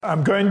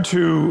I'm going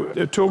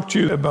to talk to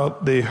you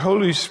about the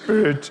Holy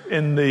Spirit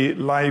in the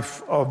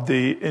life of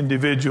the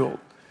individual.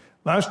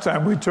 Last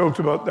time we talked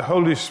about the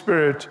Holy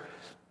Spirit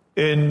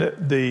in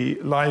the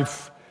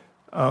life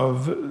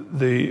of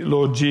the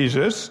Lord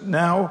Jesus.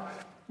 Now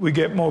we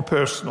get more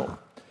personal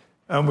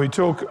and we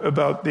talk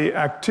about the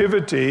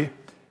activity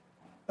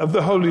of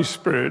the Holy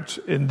Spirit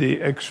in the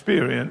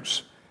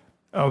experience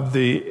of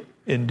the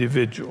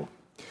individual.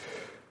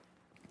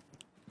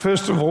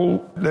 First of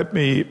all, let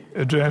me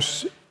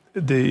address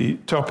the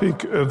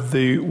topic of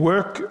the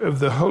work of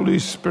the Holy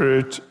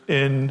Spirit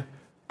in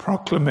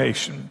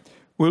proclamation.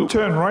 We'll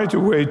turn right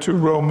away to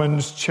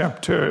Romans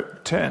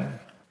chapter 10.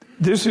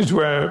 This is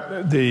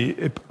where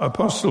the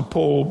Apostle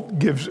Paul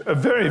gives a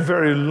very,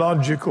 very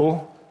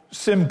logical,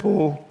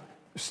 simple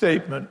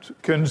statement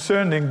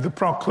concerning the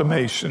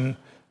proclamation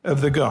of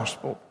the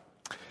gospel.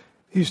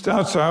 He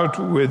starts out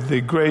with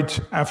the great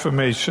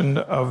affirmation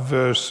of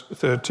verse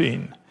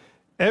 13.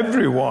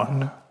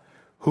 Everyone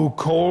who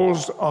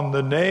calls on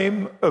the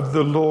name of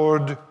the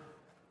Lord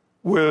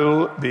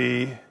will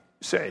be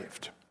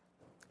saved.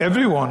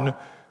 Everyone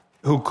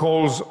who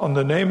calls on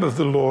the name of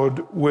the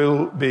Lord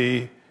will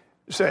be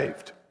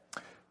saved.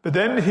 But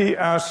then he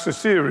asks a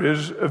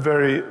series of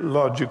very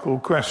logical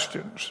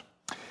questions.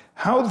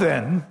 How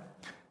then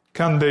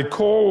can they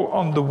call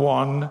on the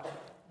one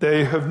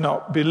they have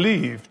not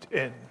believed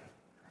in?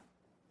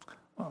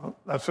 Well,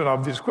 that's an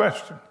obvious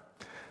question.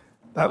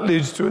 That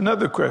leads to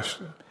another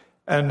question.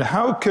 And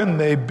how can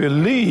they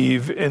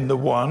believe in the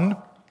one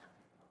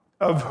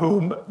of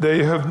whom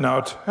they have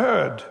not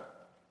heard?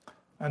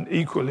 An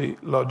equally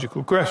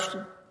logical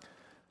question,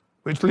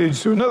 which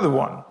leads to another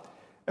one.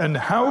 And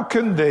how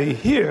can they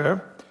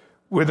hear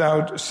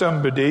without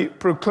somebody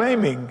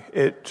proclaiming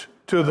it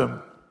to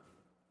them?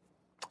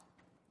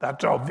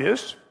 That's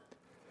obvious.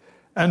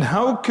 And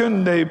how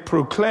can they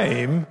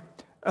proclaim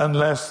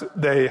unless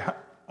they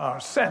are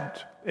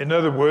sent? In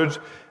other words,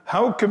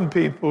 how can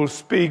people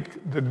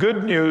speak the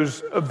good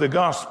news of the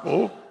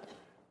gospel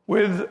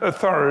with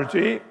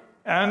authority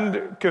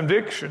and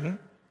conviction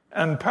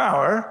and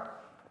power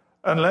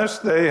unless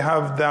they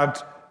have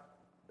that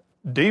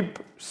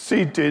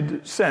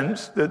deep-seated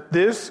sense that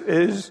this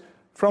is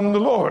from the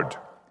Lord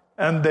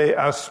and they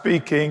are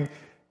speaking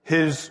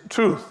His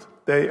truth?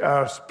 They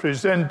are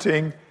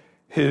presenting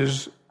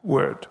His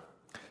word.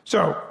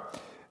 So,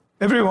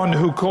 everyone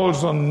who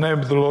calls on the name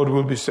of the Lord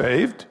will be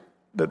saved.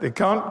 But they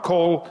can't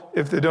call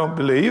if they don't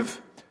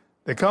believe.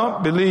 They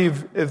can't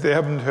believe if they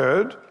haven't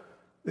heard.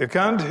 They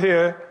can't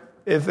hear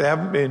if they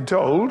haven't been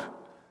told.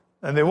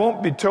 And they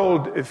won't be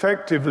told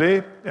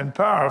effectively and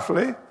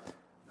powerfully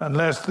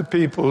unless the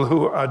people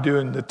who are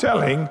doing the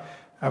telling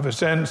have a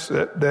sense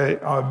that they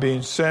are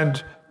being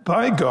sent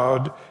by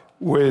God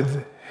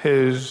with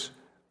His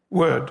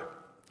word.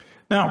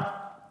 Now,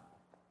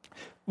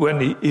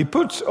 when he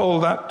puts all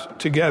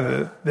that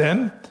together,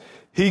 then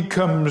he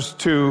comes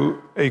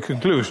to a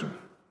conclusion.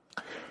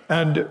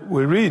 And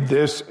we read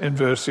this in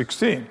verse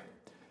 16.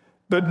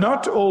 But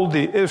not all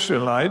the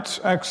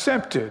Israelites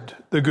accepted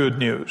the good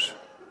news.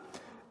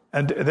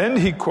 And then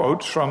he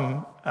quotes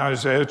from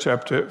Isaiah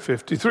chapter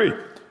 53.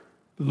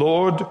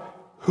 Lord,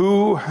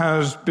 who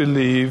has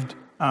believed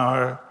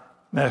our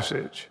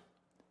message?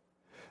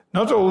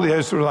 Not all the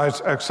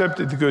Israelites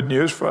accepted the good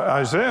news, for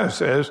Isaiah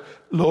says,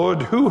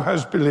 Lord, who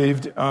has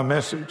believed our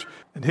message?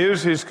 And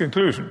here's his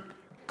conclusion.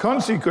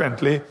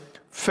 Consequently,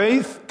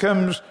 faith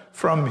comes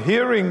from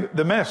hearing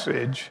the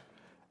message,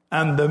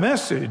 and the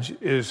message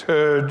is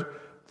heard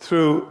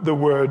through the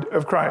word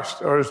of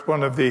Christ. Or as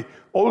one of the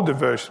older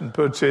versions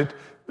puts it,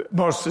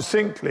 more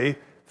succinctly,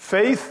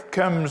 faith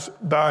comes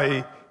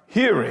by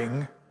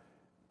hearing,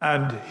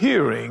 and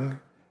hearing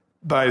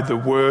by the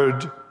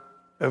word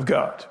of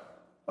God.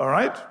 All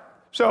right?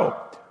 So,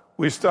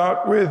 we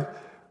start with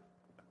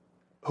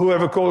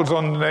whoever calls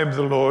on the name of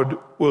the Lord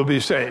will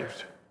be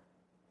saved.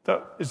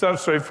 Is that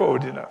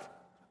straightforward enough?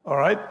 All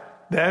right?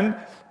 Then,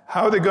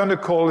 how are they going to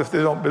call if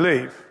they don't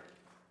believe?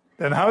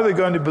 Then how are they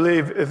going to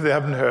believe if they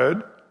haven't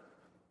heard?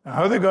 And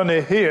how are they going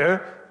to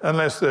hear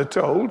unless they're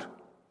told?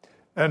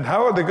 And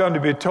how are they going to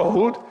be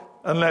told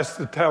unless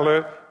the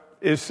teller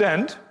is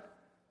sent?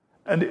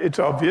 And it's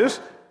obvious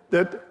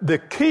that the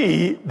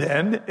key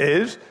then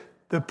is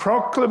the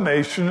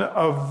proclamation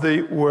of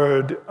the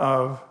word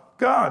of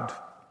God.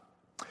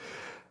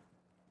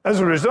 As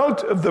a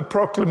result of the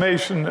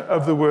proclamation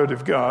of the word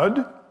of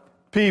God,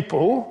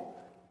 people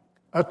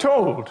are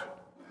told,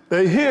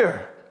 they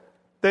hear,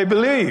 they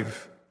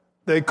believe,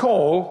 they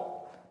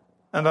call,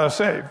 and are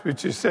saved,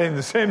 which is saying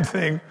the same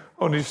thing,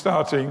 only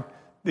starting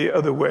the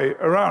other way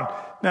around.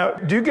 Now,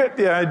 do you get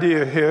the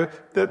idea here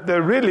that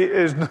there really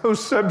is no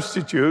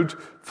substitute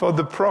for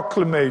the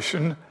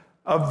proclamation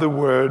of the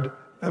word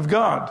of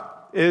God?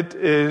 It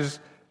is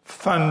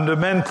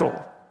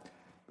fundamental.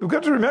 We've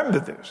got to remember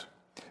this,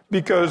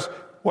 because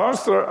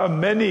whilst there are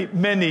many,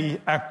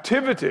 many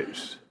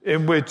activities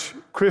in which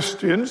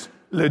Christians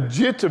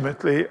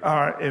legitimately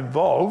are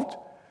involved,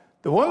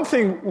 the one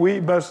thing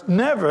we must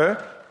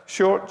never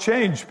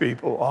shortchange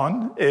people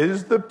on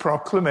is the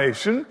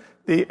proclamation,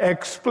 the the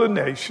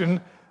explanation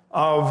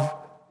of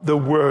the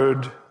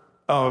Word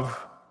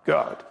of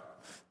God.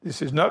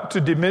 This is not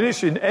to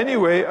diminish in any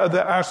way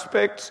other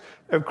aspects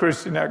of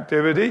Christian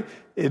activity.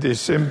 It is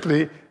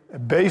simply a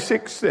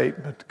basic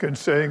statement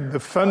concerning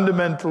the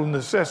fundamental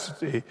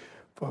necessity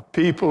for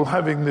people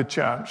having the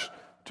chance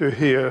to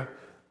hear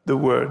the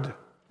Word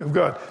of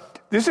God.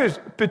 This is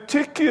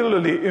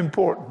particularly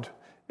important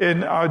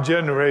in our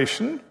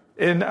generation,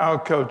 in our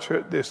culture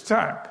at this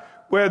time,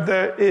 where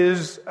there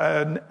is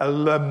a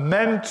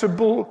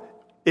lamentable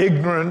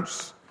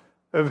ignorance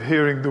of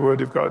hearing the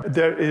Word of God.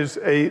 There is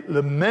a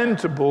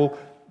lamentable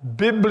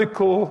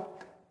biblical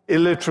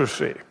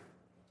illiteracy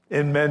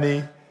in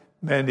many,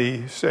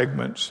 many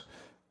segments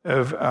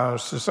of our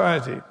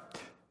society.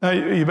 Now,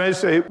 you may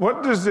say,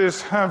 what does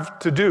this have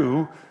to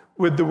do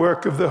with the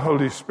work of the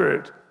Holy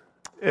Spirit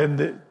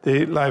in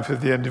the life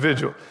of the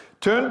individual?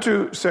 Turn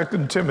to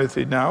 2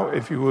 Timothy now,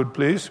 if you would,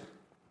 please.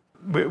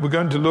 We're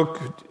going to look,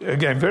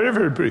 again, very,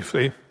 very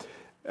briefly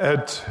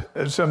at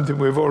something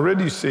we've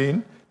already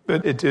seen,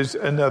 but it is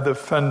another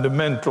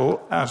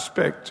fundamental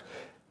aspect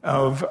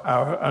of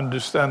our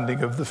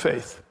understanding of the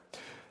faith.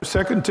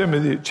 2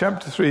 Timothy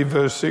chapter 3,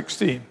 verse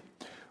 16.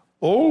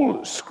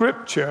 All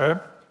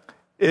Scripture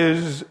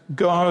is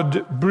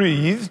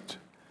God-breathed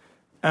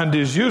and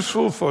is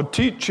useful for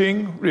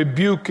teaching,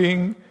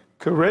 rebuking,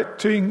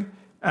 correcting,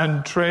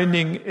 and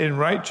training in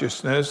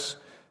righteousness,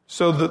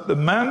 so that the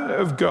man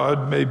of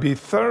God may be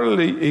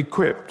thoroughly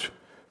equipped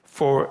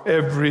for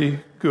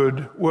every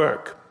good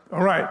work.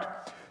 All right.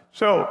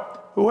 So,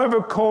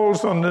 whoever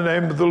calls on the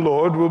name of the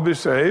Lord will be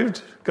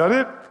saved. Got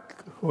it?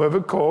 Whoever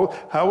calls.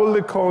 How will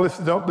they call if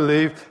they don't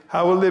believe?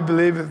 How will they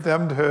believe if they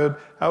haven't heard?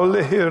 How will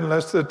they hear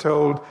unless they're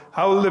told?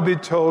 How will they be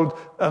told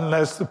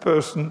unless the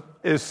person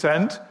is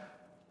sent?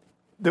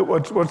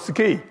 What's the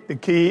key? The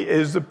key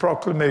is the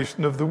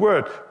proclamation of the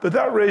word. But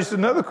that raised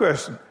another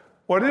question.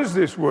 What is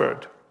this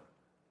word?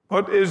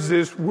 What is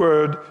this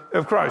word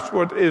of Christ?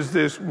 What is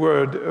this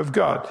word of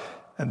God?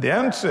 And the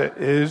answer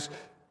is,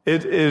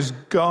 it is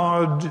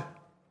God-breathed.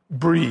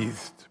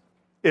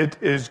 It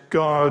is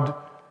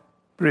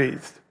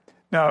God-breathed.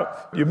 Now,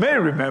 you may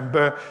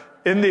remember,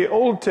 in the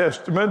Old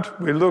Testament,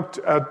 we looked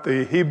at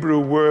the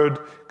Hebrew word.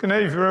 Can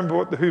any of you remember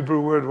what the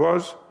Hebrew word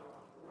was?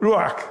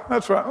 Ruach.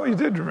 That's right. Oh, you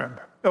did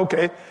remember.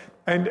 Okay.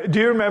 And do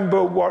you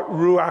remember what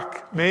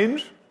ruach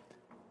means?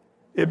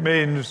 It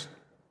means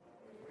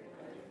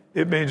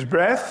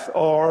breath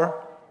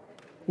or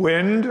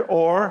wind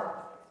or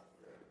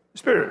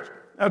spirit.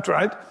 That's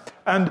right.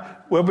 And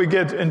when we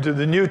get into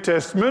the New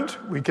Testament,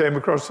 we came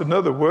across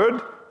another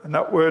word, and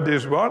that word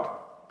is what?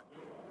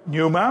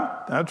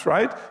 Pneuma. That's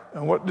right.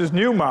 And what does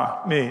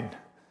pneuma mean?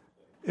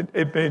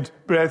 It means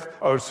breath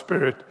or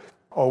spirit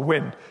or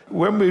wind.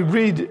 When we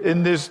read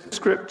in this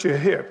scripture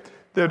here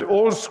that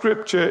all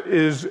scripture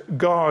is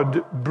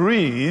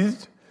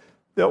God-breathed,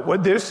 that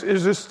what this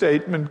is a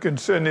statement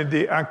concerning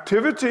the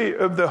activity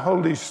of the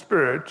Holy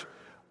Spirit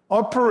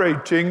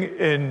operating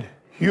in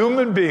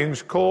human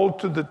beings called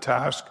to the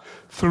task,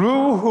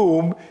 through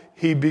whom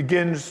he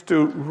begins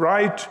to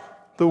write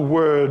the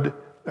Word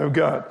of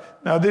God.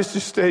 Now, this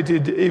is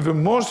stated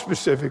even more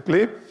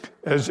specifically,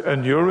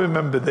 and you'll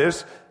remember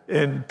this,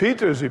 in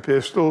Peter's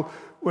epistle,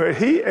 where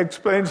he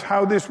explains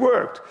how this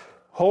worked.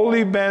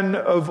 Holy men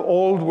of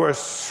old were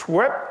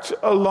swept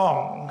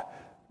along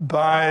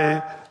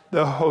by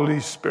the Holy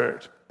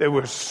Spirit. They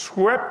were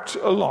swept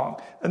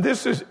along. And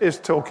this is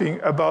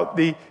talking about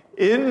the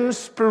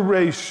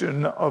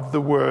inspiration of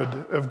the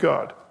Word of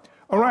God.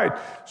 All right,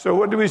 so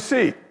what do we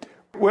see?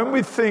 When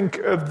we think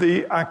of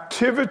the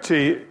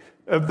activity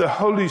of the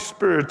Holy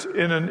Spirit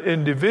in an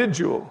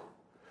individual,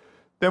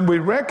 then we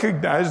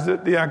recognize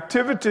that the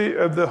activity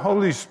of the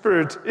Holy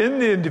Spirit in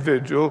the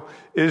individual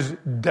is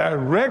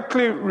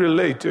directly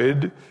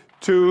related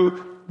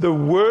to the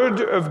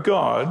Word of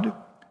God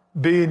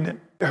being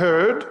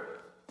heard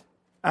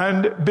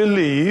and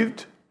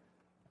believed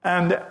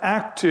and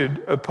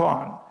acted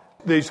upon.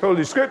 These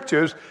Holy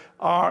Scriptures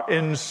are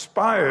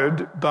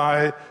inspired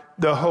by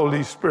the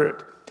Holy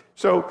Spirit.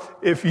 So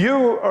if you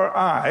or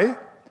I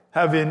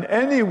have in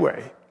any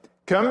way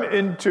come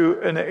into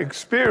an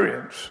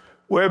experience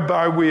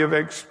whereby we have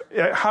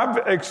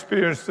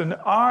experienced and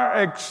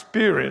are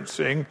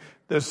experiencing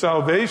the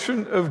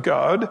salvation of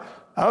God,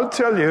 I'll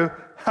tell you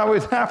how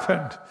it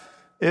happened.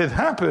 It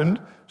happened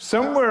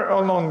somewhere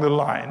along the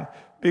line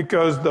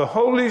because the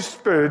Holy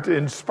Spirit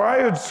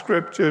inspired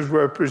scriptures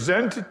were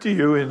presented to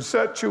you in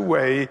such a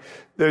way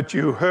that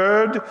you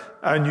heard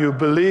and you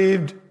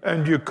believed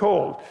and you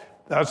called.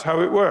 That's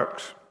how it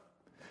works.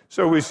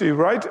 So we see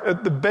right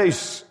at the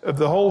base of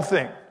the whole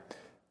thing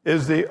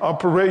is the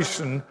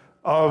operation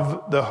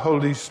of the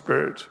Holy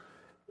Spirit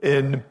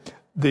in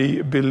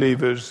the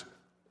believer's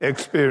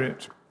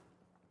experience.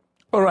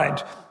 All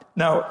right.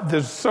 Now,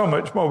 there's so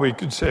much more we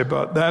could say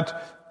about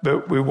that,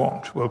 but we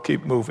won't. We'll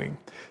keep moving.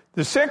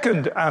 The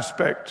second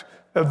aspect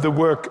of the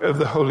work of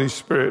the Holy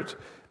Spirit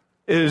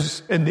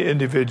is in the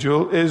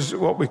individual is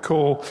what we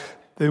call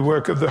the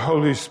work of the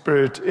Holy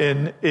Spirit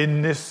in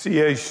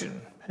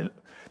initiation.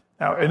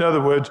 Now, in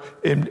other words,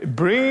 in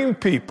bringing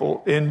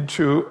people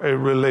into a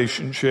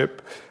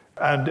relationship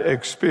and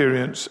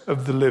experience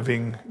of the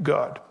living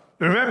God.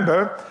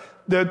 Remember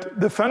that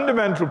the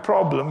fundamental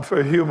problem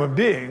for human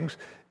beings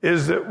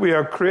is that we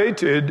are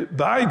created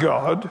by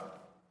God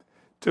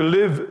to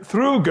live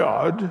through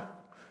God,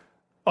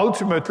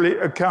 ultimately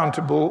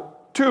accountable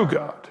to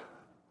God.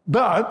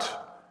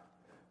 But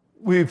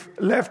we've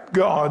left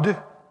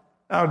God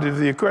out of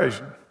the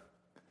equation.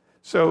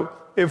 So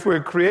if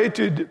we're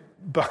created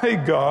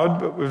by God,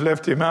 but we've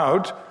left him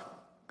out,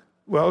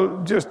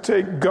 well, just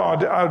take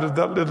God out of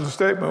that little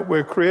statement.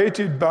 We're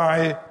created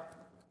by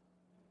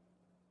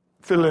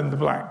fill in the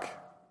blank.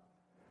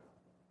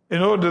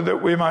 In order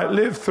that we might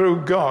live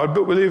through God,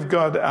 but we leave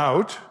God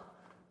out.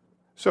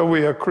 So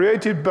we are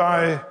created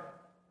by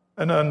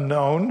an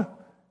unknown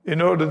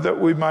in order that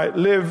we might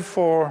live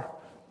for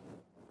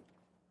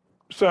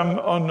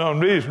some unknown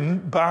reason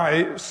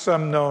by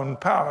some known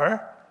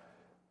power,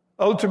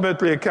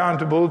 ultimately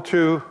accountable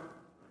to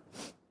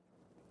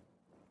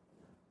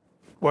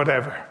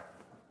whatever.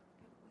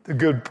 The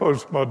good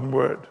postmodern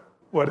word,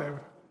 whatever,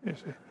 you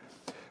see.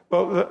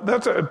 Well,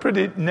 that's a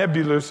pretty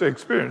nebulous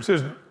experience,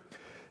 isn't it?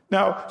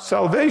 Now,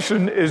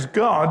 salvation is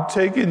God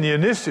taking the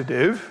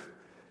initiative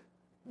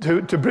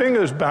to bring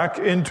us back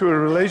into a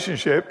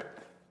relationship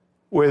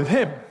with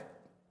him.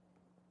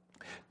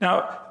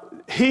 Now,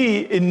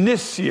 he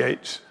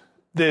initiates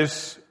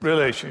this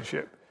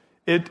relationship.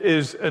 It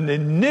is an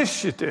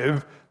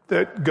initiative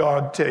that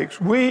God takes.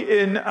 We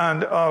in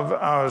and of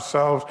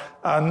ourselves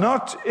are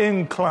not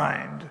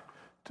inclined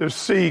to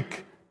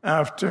seek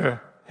after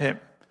him.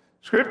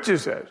 Scripture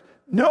says,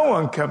 no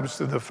one comes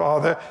to the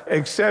Father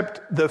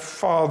except the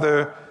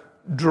Father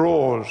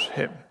draws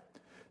him.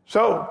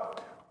 So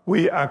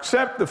we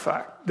accept the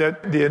fact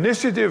that the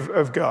initiative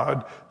of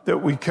God, that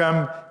we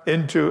come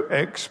into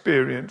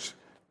experience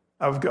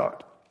of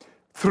God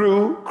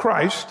through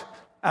Christ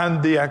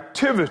and the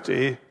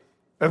activity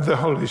of the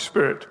Holy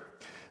Spirit.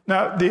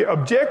 Now, the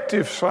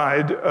objective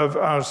side of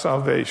our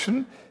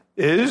salvation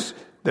is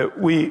that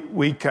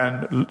we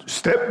can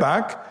step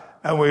back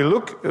and we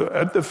look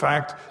at the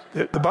fact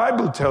that the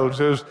Bible tells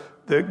us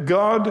that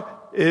God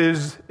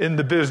is in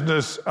the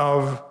business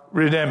of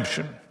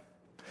redemption.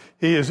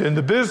 He is in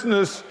the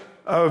business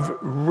of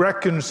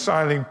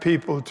reconciling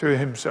people to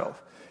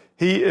himself.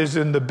 He is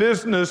in the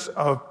business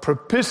of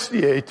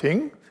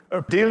propitiating,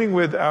 of dealing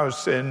with our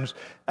sins,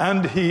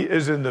 and he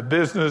is in the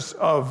business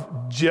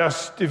of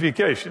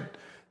justification.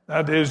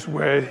 That is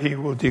where he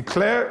will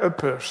declare a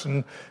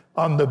person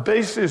on the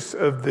basis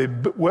of the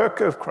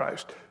work of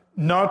Christ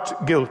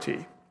not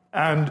guilty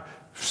and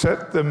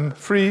set them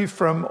free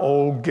from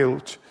all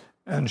guilt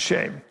and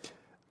shame.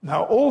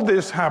 Now, all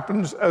this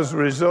happens as a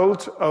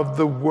result of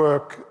the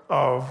work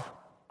of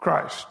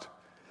Christ.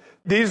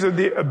 These are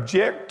the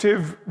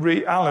objective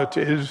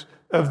realities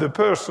of the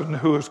person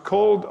who is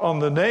called on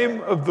the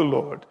name of the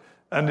Lord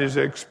and is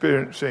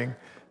experiencing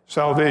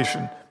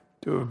salvation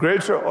to a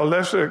greater or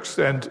lesser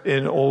extent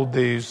in all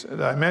these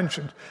that I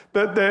mentioned.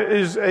 But there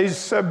is a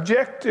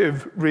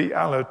subjective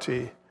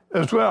reality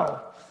as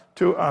well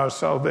to our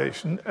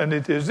salvation, and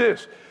it is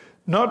this.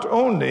 Not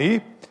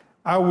only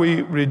are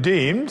we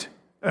redeemed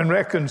and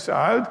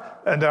reconciled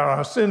and are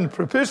our sin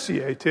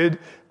propitiated,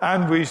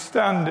 and we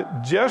stand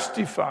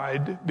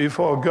justified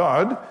before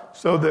God,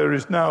 so there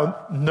is now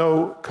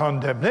no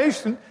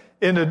condemnation.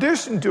 In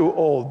addition to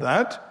all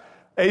that,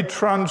 a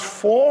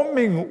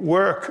transforming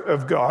work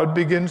of God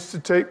begins to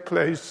take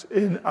place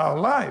in our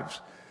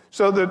lives.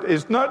 So that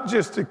it's not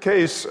just a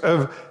case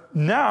of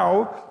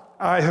now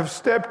I have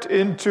stepped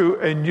into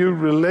a new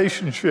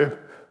relationship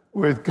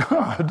with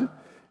God.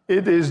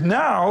 It is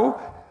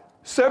now,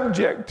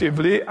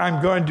 subjectively,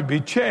 I'm going to be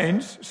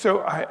changed, so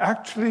I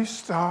actually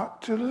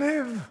start to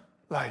live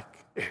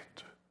like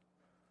it.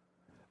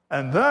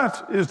 And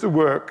that is the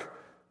work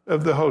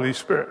of the Holy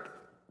Spirit.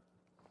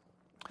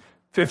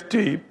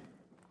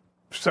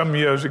 50-some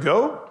years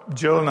ago,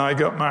 Jill and I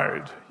got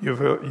married. You've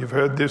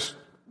heard this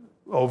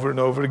over and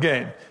over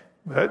again.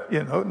 But,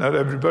 not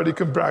everybody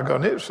can brag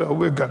on it, so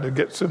we're going to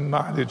get some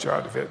mileage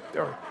out of it.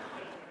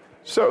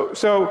 So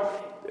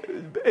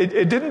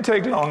it didn't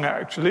take long,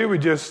 actually. We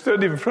just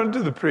stood in front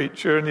of the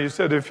preacher, and he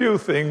said a few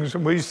things,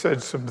 and we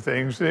said some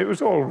things, and it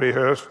was all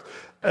rehearsed.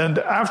 And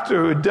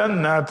after we'd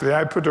done that,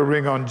 I put a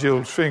ring on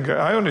Jill's finger.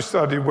 I only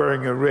started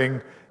wearing a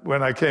ring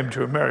when I came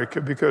to America,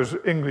 because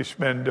English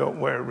men don't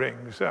wear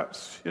rings.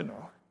 That's,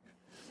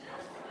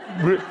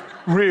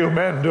 real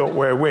men don't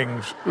wear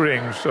rings,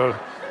 so...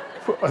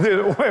 They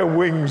don't wear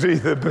wings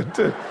either, but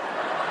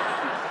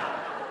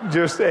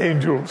just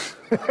angels.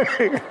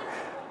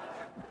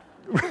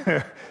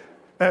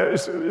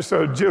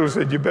 So Jill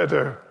said, you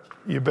better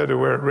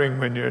wear a ring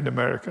when you're in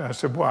America. I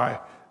said, why?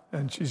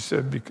 And she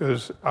said,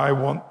 because I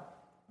want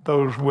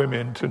those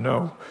women to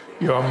know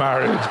you're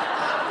married.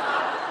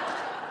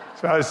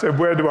 So I said,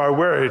 where do I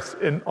wear it?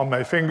 On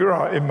my finger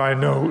or in my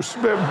nose?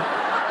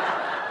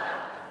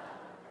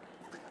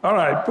 All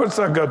right, what's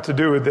that got to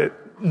do with it?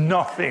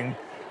 Nothing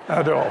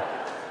at all.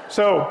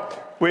 So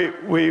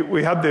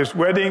we had this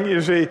wedding.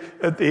 You see,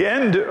 at the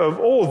end of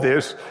all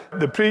this,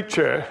 the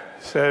preacher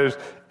says,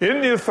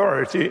 in the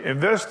authority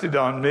invested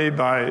on me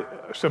by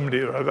somebody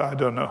or other, I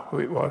don't know who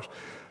it was,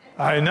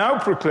 I now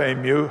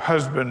proclaim you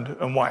husband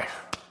and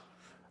wife.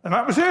 And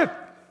that was it.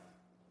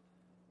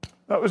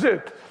 That was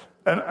it.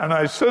 And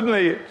I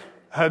suddenly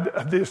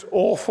had this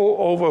awful,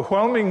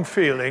 overwhelming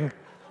feeling,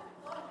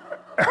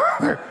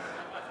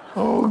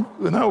 oh,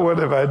 now what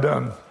have I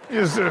done?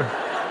 Yes, sir.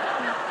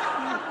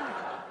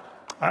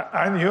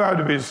 I knew how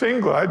to be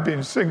single. I'd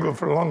been single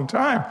for a long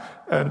time,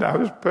 and I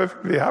was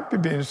perfectly happy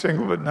being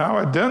single, but now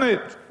I've done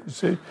it, you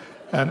see,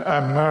 and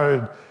I'm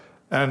married.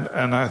 And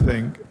I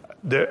think,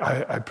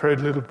 I prayed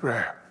a little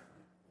prayer.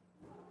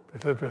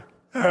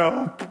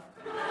 Help.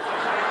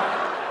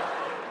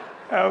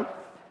 Help.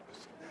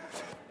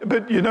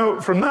 But, you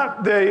know, from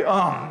that day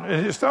on,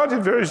 and it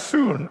started very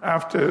soon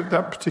after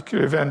that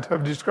particular event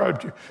I've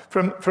described to you,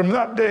 from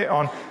that day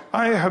on,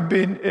 I have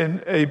been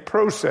in a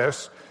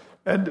process,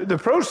 and the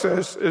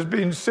process has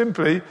been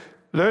simply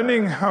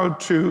learning how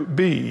to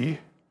be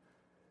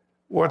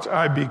what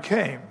I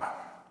became.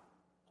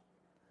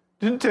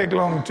 It didn't take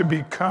long to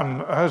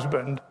become a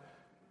husband.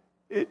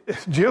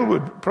 Jill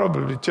would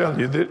probably tell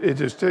you that it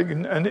has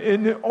taken an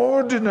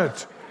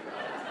inordinate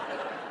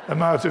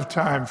amount of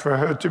time for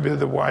her to be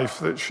the wife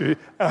that she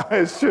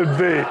should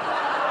be.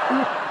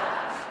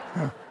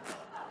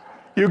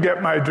 You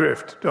get my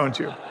drift, don't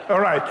you?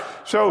 All right.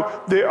 So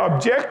the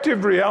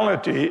objective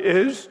reality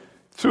is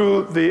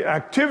through the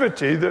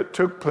activity that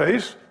took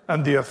place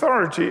and the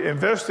authority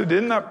invested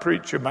in that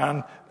preacher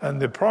man and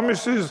the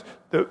promises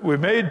that we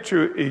made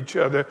to each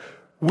other,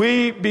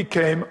 we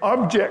became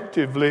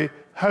objectively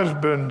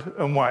husband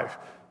and wife.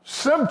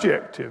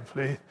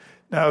 Subjectively,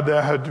 now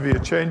there had to be a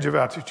change of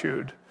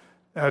attitude.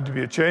 There had to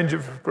be a change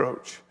of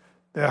approach.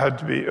 There had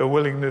to be a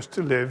willingness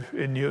to live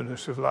in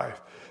newness of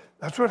life.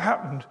 That's what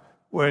happened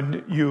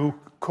when you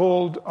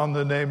called on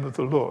the name of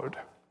the Lord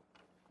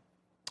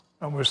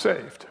and were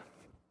saved.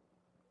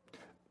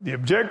 The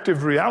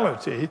objective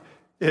reality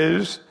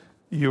is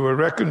you were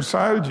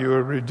reconciled, you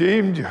were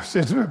redeemed, your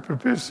sins were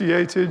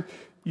propitiated,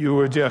 you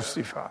were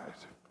justified.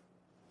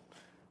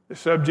 The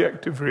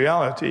subjective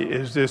reality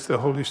is this: the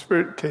Holy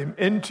Spirit came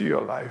into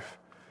your life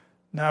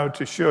now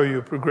to show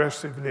you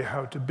progressively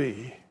how to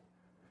be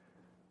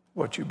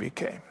what you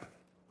became.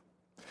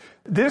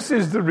 This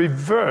is the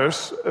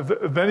reverse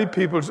of many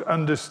people's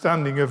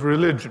understanding of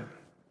religion.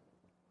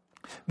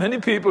 Many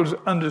people's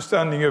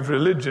understanding of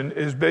religion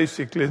is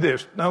basically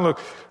this. Now look,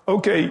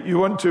 okay, you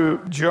want to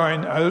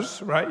join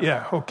us, right?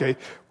 Yeah, okay.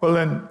 Well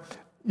then,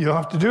 you'll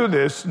have to do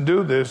this, and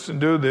do this,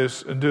 and do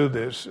this, and do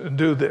this, and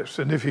do this.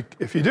 And if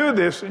you do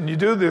this, and you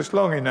do this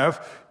long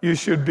enough, you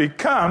should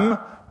become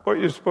what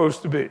you're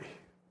supposed to be.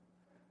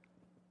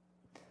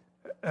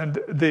 And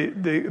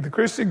the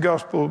Christian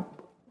gospel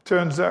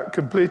turns that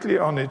completely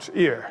on its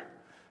ear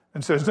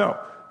and says, no,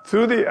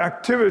 through the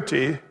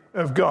activity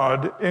of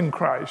God in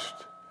Christ,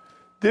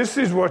 this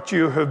is what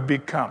you have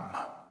become.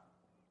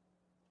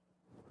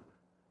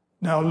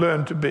 Now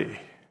learn to be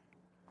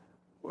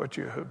what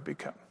you have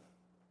become.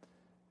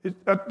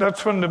 That's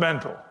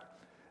fundamental.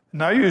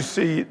 Now you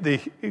see the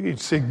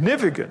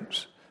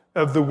significance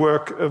of the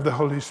work of the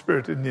Holy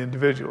Spirit in the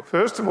individual.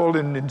 First of all,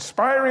 in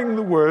inspiring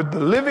the Word, the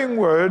living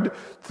Word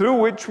through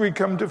which we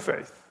come to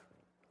faith.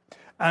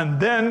 And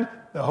then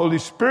the Holy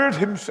Spirit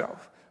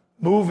himself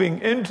moving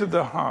into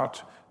the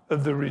heart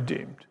of the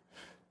redeemed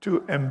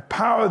to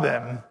empower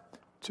them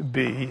to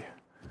be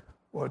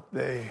what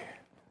they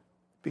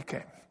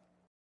became.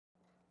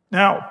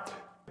 Now,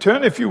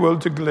 turn, if you will,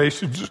 to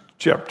Galatians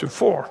chapter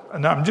 4.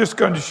 And I'm just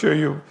going to show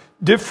you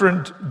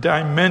different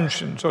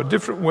dimensions or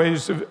different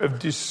ways of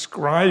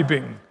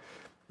describing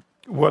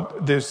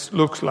what this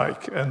looks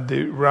like and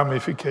the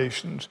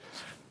ramifications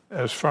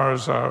as far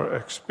as our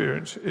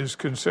experience is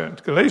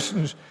concerned.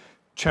 Galatians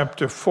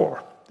chapter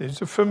 4.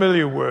 These are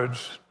familiar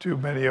words to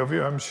many of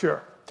you, I'm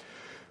sure.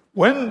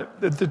 When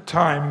the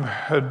time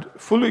had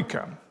fully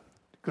come,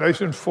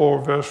 Galatians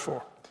 4, verse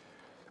 4,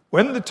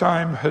 when the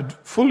time had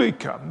fully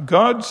come,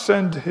 God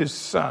sent his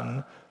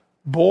Son,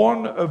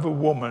 born of a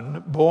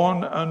woman,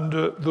 born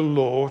under the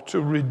law,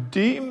 to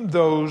redeem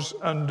those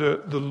under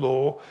the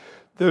law,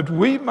 that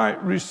we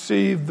might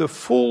receive the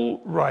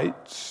full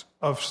rights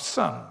of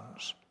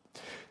sons.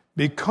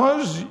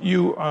 Because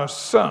you are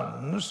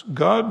sons,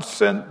 God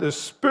sent the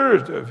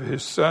Spirit of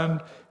his Son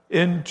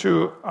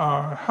into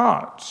our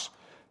hearts,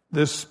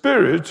 the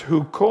Spirit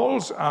who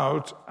calls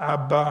out,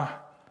 Abba,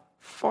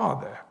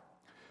 Father.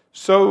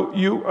 So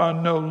you are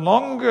no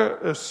longer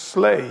a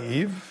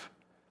slave,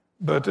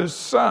 but a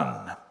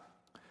son.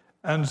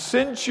 And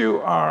since you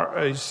are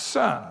a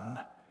son,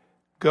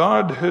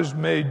 God has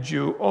made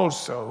you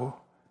also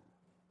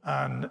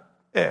an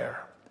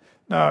heir.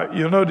 Now,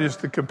 you'll notice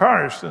the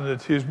comparison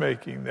that he's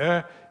making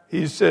there.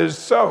 He says,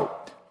 so,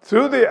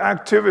 through the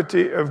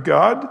activity of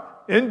God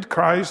in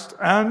Christ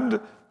and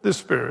the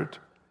Spirit,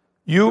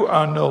 you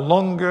are no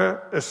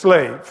longer a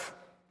slave.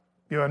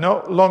 You are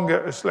no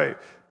longer a slave.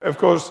 Of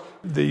course,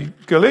 the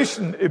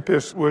Galatian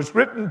epistle was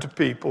written to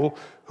people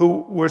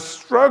who were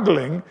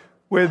struggling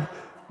with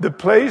the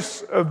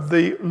place of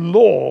the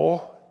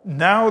law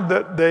now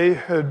that they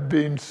had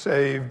been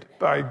saved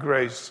by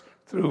grace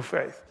through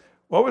faith.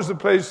 What was the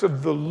place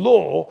of the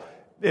law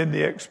in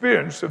the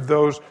experience of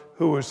those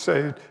who were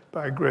saved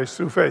by grace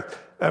through faith?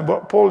 And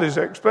what Paul is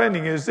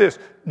explaining is this: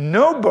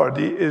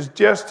 nobody is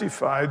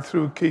justified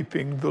through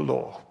keeping the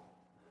law.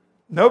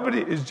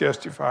 Nobody is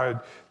justified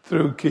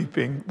through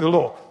keeping the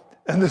law.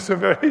 And there's a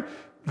very,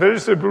 very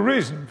simple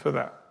reason for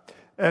that.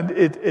 And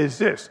it is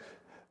this: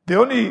 the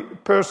only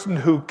person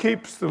who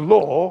keeps the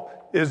law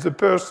is the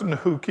person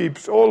who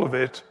keeps all of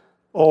it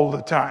all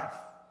the time.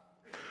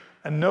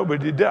 And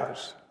nobody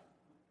does.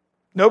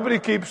 Nobody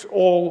keeps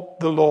all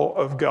the law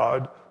of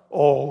God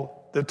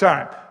all the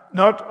time.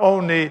 Not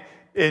only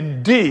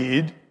in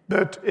deed,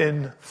 but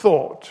in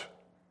thought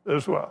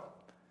as well.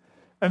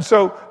 And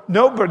so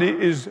nobody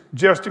is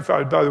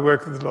justified by the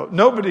work of the law.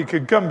 Nobody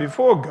can come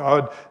before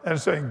God and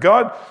say,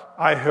 God,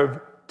 I have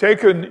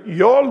taken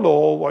your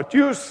law, what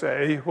you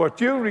say,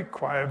 what you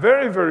require,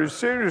 very, very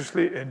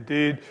seriously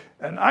indeed.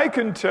 And I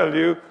can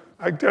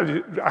I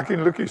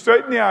can look you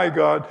straight in the eye,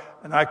 God,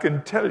 and I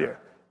can tell you,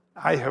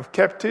 I have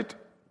kept it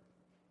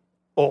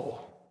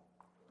all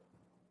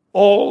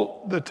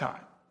the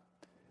time,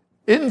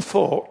 in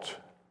thought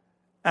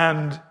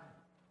and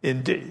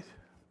in deed.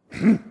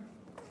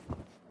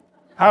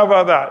 How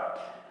about that?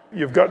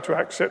 You've got to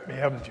accept me,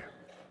 haven't you?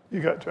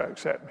 You've got to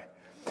accept me.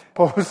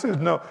 Paul says,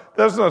 no,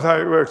 that's not how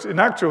it works. In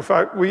actual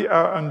fact, we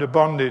are under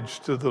bondage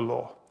to the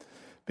law.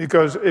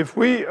 Because if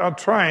we are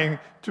trying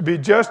to be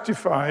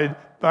justified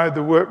by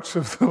the works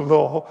of the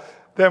law,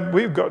 then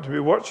we've got to be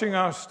watching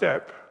our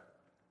step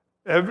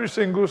every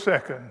single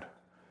second.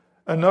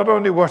 And not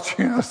only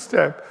watching our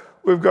step,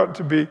 we've got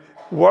to be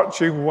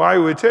watching why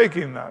we're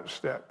taking that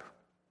step.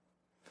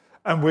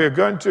 And we're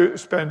going to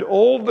spend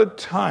all the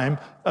time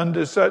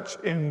under such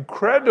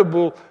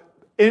incredible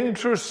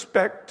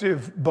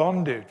introspective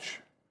bondage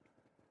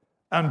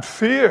and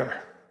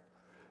fear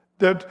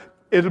that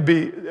it'll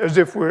be as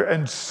if we're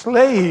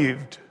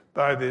enslaved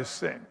by this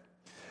thing.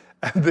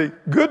 And the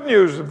good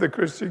news of the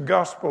Christian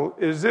gospel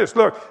is this: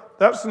 look,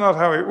 that's not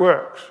how it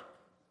works.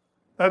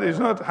 That is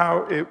not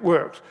how it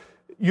works.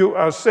 You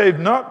are saved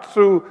not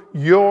through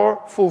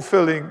your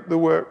fulfilling the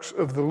works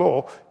of the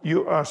law.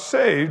 You are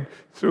saved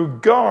through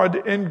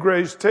God in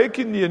grace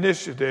taking the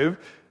initiative,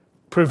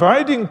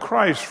 providing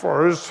Christ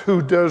for us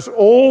who does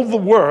all the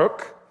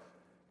work,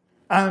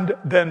 and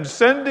then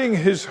sending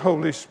his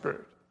Holy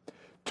Spirit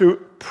to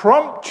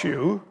prompt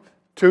you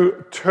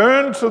to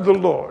turn to the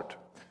Lord,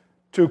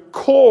 to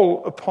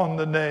call upon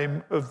the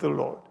name of the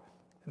Lord.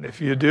 And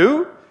if you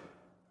do,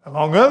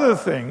 among other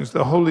things,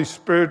 the Holy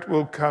Spirit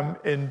will come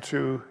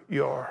into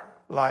your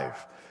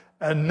life.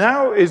 And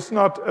now it's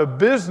not a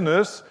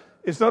business,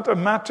 it's not a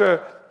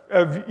matter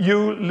of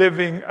you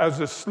living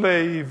as a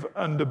slave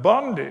under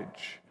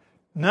bondage.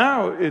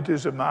 Now it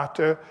is a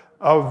matter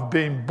of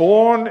being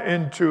born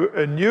into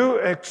a new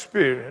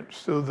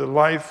experience through the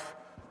life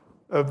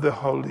of the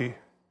Holy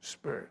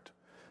Spirit.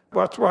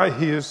 That's why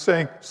he is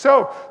saying,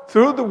 so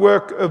through the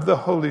work of the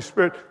Holy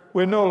Spirit,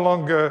 we're no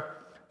longer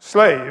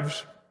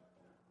slaves,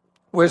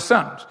 we're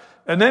sons.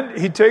 And then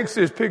he takes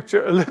this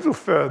picture a little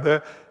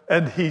further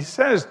and he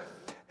says,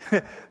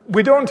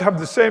 we don't have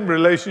the same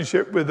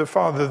relationship with the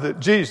Father that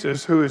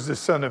Jesus, who is the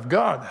Son of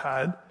God,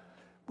 had.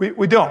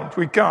 We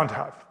can't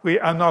have. We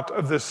are not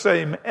of the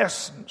same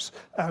essence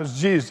as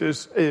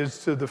Jesus is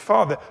to the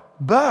Father.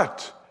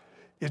 But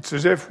it's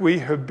as if we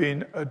have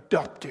been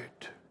adopted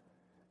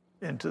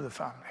into the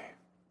family.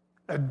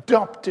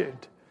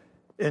 Adopted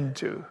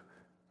into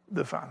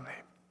the family.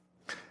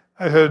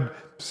 I heard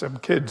some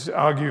kids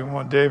arguing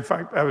one day. In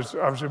fact, I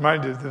was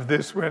reminded of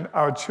this when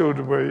our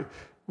children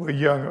were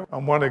young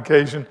on one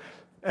occasion.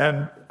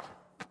 And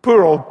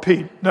poor old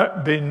Pete,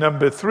 not being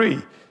number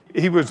 3,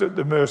 he was at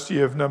the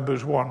mercy of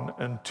numbers 1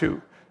 and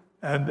 2.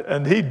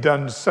 And he'd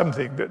done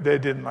something that they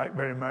didn't like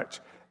very much.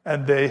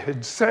 And they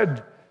had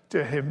said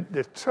to him,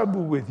 the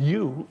trouble with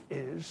you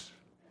is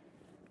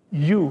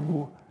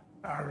you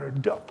are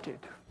adopted.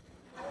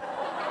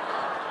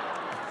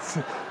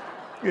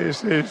 You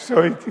see,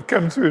 so he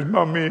comes to his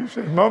mommy and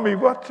says, Mommy,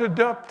 what's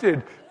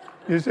adopted?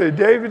 You say,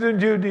 David and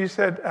Judy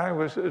said, I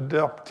was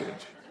adopted.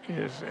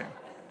 You see.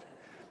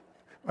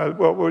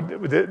 Well,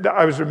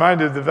 I was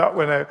reminded of that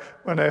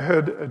when I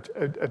heard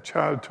a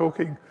child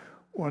talking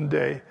one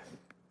day,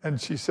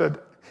 and she said,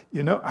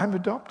 I'm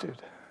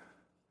adopted.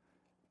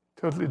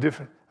 Totally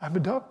different. I'm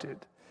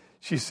adopted.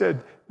 She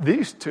said,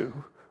 these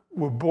two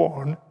were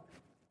born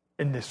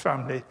in this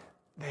family.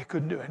 They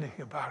couldn't do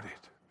anything about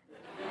it.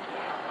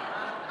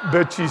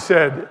 But she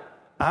said,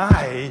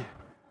 I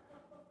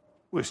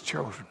was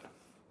chosen.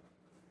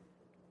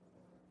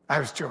 I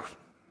was chosen.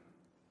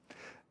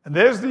 And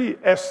there's the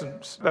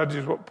essence. That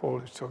is what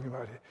Paul is talking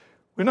about here.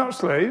 We're not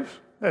slaves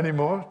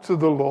anymore to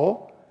the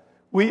law.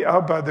 We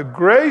are, by the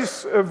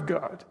grace of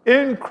God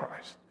in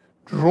Christ,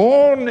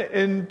 drawn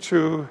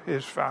into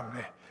his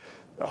family.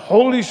 The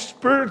Holy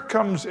Spirit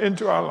comes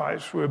into our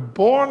lives. We're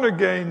born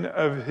again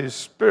of his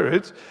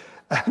Spirit,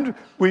 and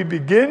we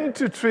begin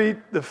to treat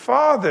the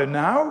Father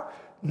now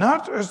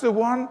not as the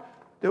one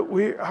that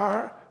we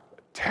are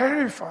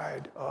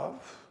terrified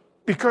of,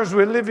 because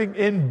we're living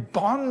in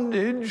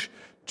bondage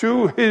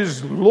to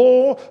his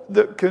law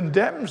that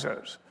condemns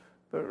us,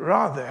 but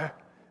rather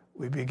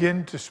we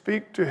begin to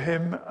speak to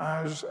him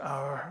as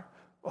our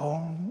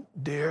own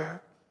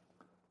dear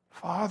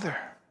Father.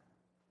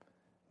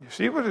 You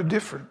see what a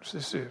difference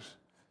this is.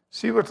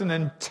 See what an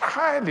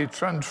entirely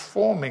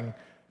transforming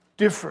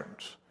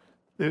difference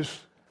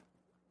this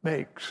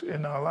makes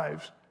in our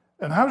lives.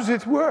 And how does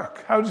it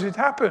work? How does it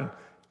happen?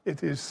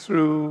 It is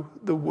through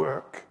the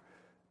work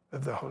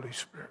of the Holy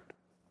Spirit.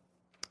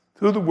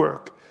 Through the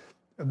work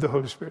of the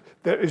Holy Spirit.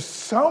 There is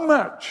so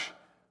much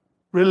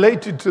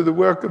related to the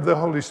work of the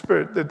Holy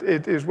Spirit that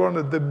it is one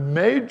of the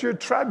major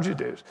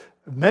tragedies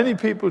of many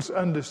people's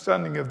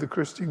understanding of the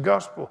Christian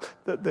gospel,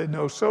 that they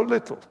know so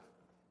little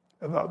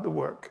about the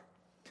work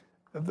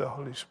of the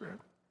Holy Spirit.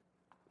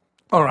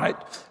 All right,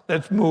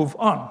 let's move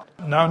on.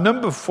 Now,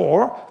 number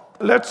 4,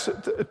 let's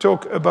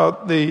talk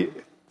about the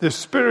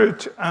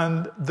Spirit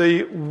and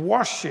the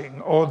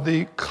washing or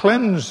the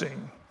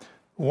cleansing.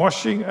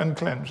 Washing and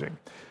cleansing.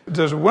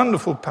 There's a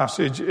wonderful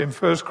passage in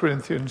 1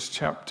 Corinthians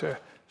chapter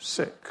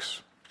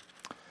 6.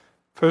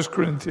 1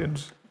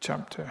 Corinthians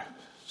chapter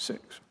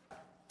 6.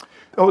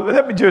 Oh,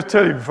 let me just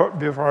tell you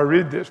before I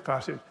read this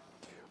passage.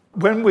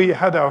 When we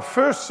had our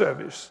first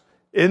service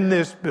in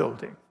this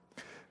building,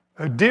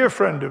 a dear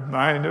friend of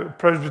mine, a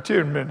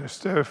Presbyterian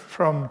minister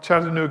from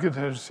Chattanooga,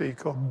 Tennessee,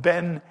 called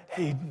Ben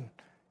Hayden,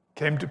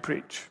 came to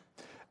preach.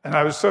 And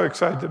I was so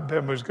excited that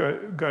Ben was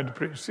going to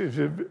preach. He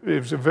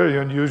was a very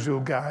unusual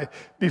guy.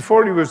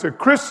 Before he was a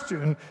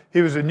Christian,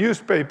 he was a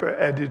newspaper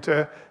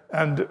editor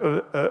and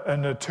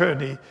an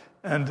attorney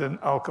and an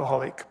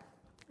alcoholic.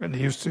 And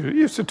he used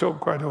to talk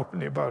quite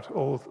openly about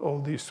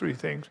all these three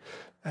things.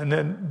 And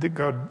then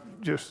God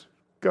just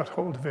got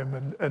hold of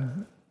him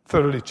and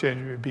thoroughly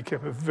changed him. He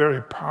became a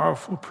very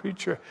powerful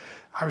preacher.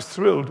 I was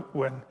thrilled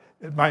when,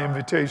 at my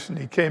invitation,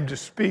 he came to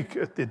speak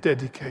at the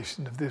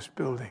dedication of this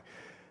building.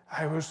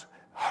 I was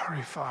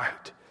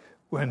horrified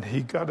when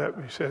he got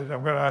up. He said,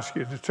 I'm going to ask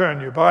you to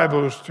turn your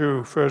Bibles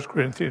to 1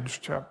 Corinthians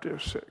chapter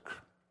 6,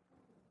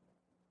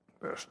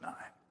 verse 9.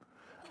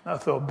 I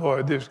thought,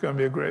 boy, this is going to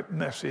be a great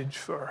message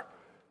for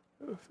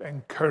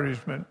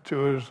encouragement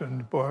to us.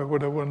 And boy,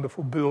 what a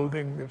wonderful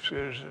building this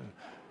is. And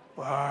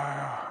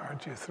wow,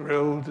 aren't you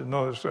thrilled? And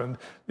all this. And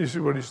this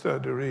is what he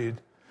started to read.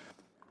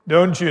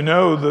 Don't you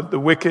know that the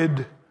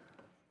wicked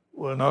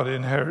will not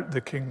inherit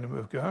the kingdom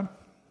of God?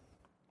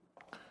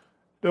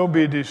 Don't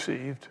be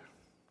deceived.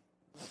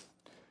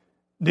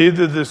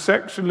 Neither the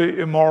sexually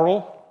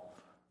immoral,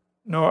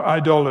 nor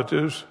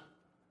idolaters,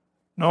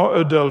 nor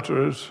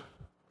adulterers,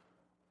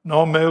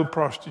 nor male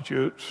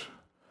prostitutes,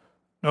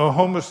 nor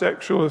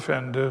homosexual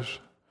offenders,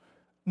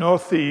 nor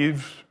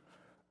thieves,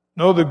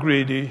 nor the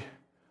greedy,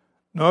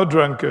 nor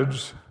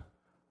drunkards,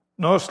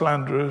 nor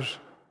slanderers,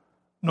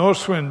 nor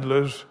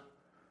swindlers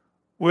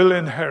will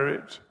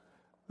inherit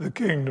the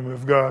kingdom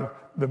of God.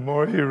 The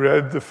more he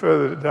read, the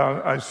further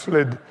down I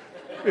slid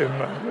in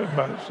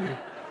my seat.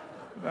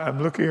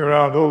 I'm looking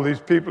around all these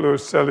people who are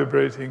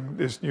celebrating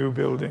this new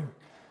building.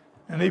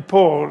 And he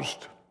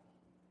paused.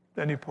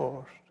 Then he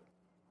paused.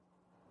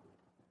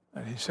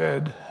 And he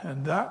said,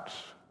 and that's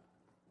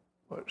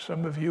what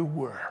some of you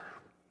were.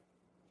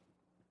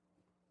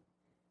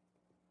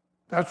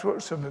 That's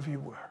what some of you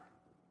were.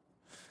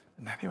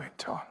 And then he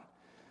went on.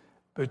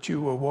 But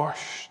you were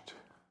washed.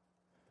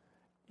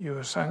 You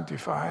were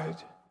sanctified.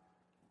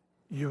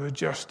 You were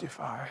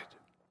justified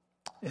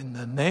in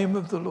the name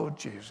of the Lord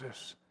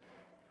Jesus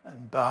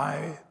and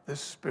by the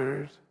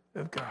Spirit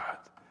of God.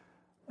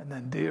 And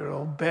then dear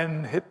old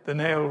Ben hit the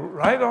nail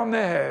right on the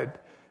head.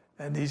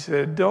 And he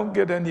said, don't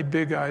get any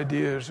big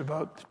ideas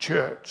about the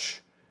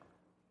church.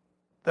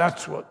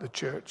 That's what the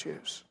church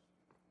is.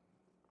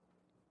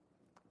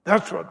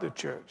 That's what the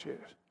church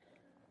is.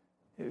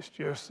 It's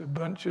just a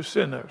bunch of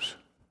sinners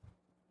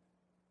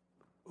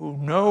who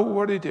know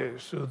what it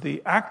is through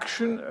the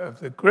action of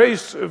the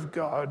grace of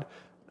God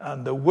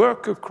and the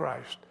work of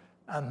Christ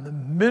and the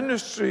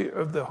ministry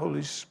of the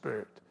Holy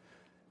Spirit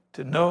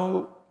to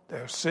know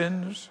their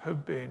sins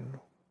have been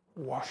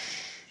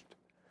washed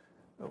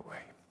away.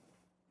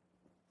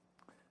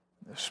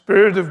 The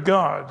Spirit of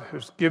God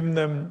has given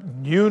them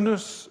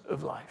newness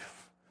of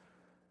life.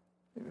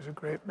 It was a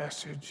great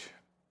message.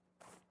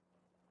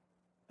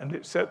 And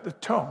it set the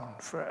tone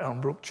for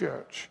Elmbrook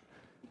Church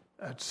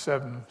at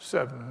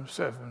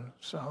 777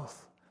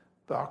 South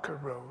Barker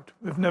Road.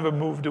 We've never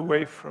moved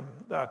away from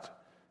that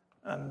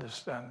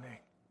understanding.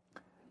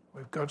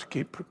 We've got to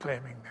keep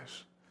proclaiming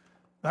this.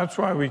 That's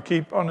why we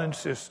keep on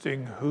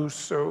insisting,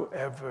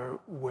 whosoever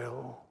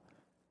will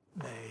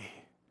may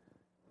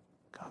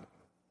come.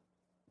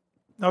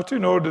 Not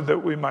in order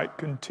that we might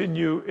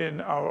continue in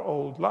our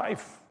old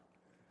life,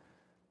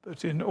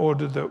 but in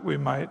order that we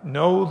might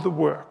know the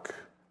work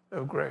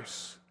of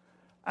grace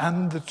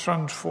and the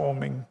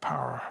transforming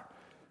power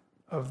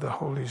of the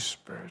Holy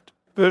Spirit.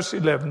 Verse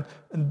 11,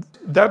 and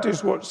that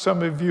is what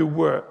some of you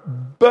were,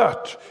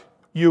 but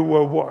you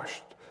were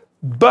washed,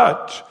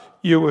 but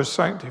you were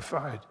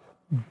sanctified,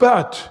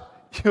 but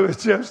you were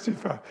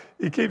justified.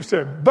 He keeps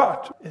saying,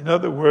 but. In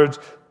other words,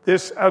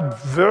 this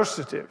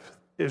adversative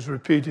is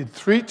repeated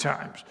 3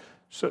 times.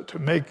 So to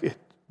make it,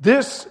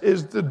 this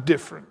is the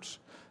difference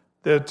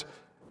that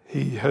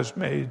he has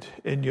made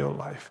in your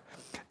life.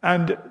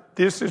 And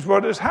this is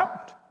what has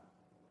happened.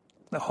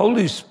 The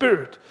Holy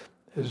Spirit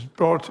has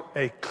brought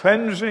a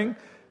cleansing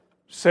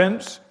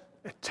sense,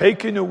 a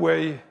taking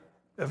away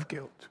of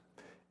guilt.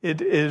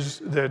 It is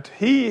that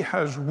he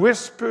has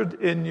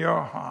whispered in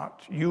your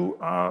heart, you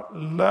are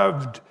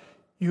loved,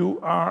 you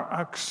are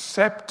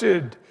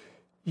accepted,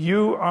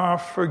 you are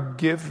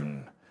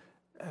forgiven.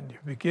 And you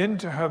begin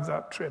to have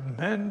that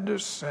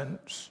tremendous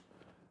sense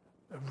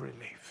of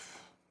relief.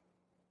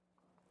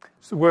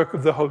 It's the work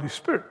of the Holy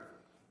Spirit.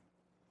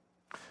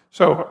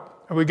 So,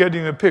 are we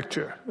getting a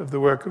picture of the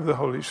work of the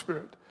Holy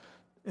Spirit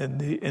in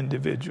the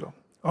individual?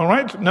 All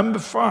right, number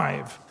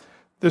 5,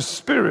 the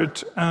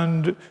Spirit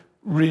and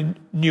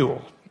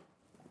renewal.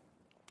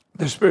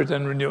 The Spirit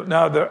and renewal.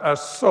 Now, there are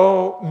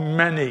so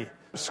many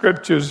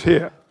scriptures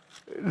here.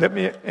 Let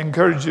me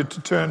encourage you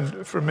to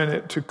turn for a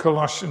minute to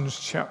Colossians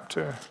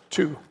chapter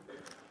 2,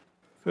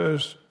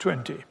 verse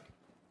 20.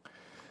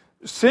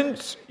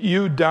 Since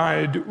you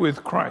died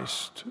with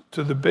Christ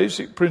to the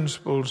basic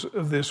principles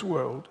of this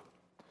world,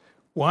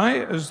 why,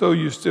 as though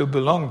you still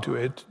belong to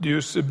it, do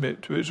you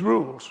submit to its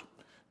rules?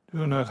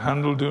 Do not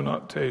handle, do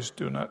not taste,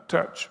 do not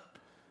touch.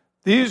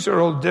 These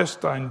are all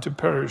destined to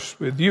perish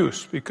with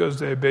use because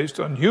they are based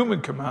on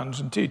human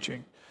commands and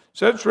teaching.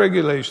 Such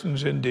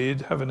regulations,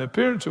 indeed, have an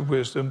appearance of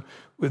wisdom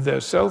with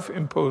their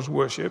self-imposed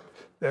worship,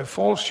 their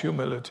false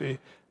humility,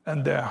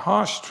 and their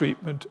harsh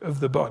treatment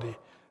of the body.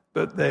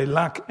 But they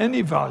lack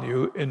any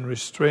value in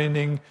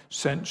restraining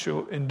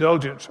sensual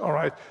indulgence. All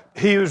right,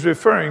 he was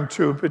referring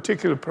to a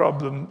particular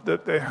problem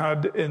that they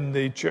had in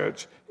the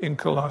church in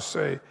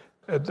Colossae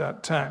at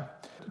that time.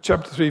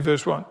 Chapter 3,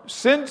 verse 1.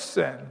 Since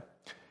then,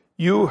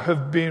 you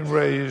have been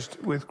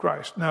raised with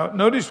Christ. Now,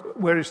 notice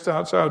where he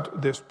starts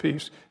out this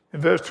piece. In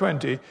verse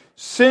 20,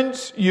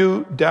 since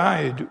you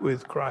died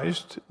with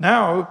Christ,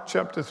 now,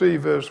 chapter 3,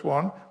 verse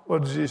 1,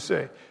 what does he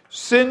say?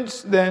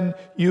 Since then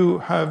you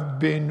have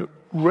been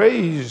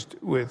raised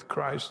with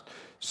Christ,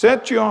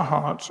 set your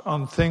hearts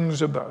on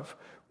things above,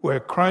 where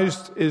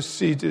Christ is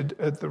seated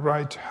at the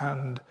right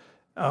hand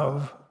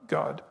of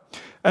God.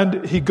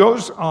 And he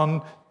goes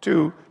on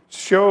to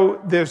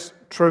show this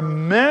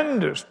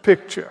tremendous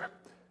picture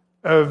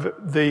of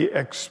the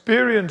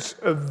experience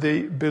of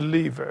the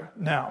believer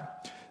now.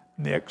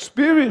 The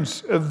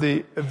experience of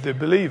the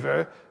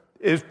believer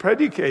is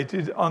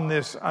predicated on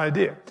this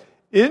idea.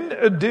 In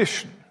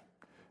addition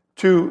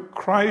to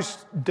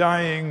Christ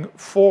dying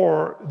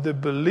for the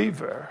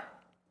believer,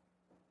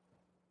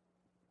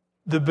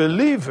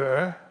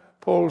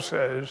 Paul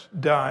says,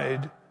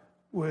 died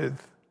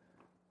with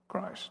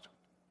Christ.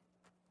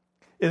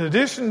 In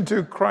addition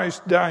to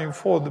Christ dying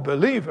for the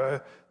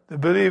believer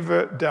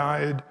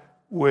died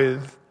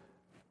with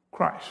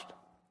Christ.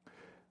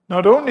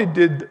 Not only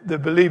did the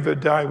believer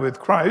die with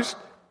Christ,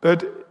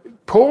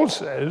 but Paul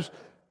says,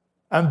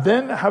 and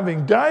then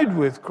having died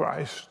with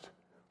Christ,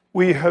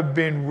 we have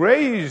been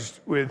raised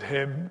with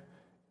him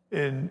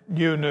in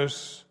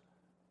newness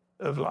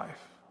of life.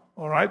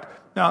 All right?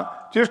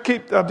 Now, just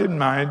keep that in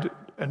mind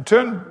and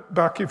turn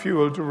back, if you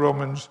will, to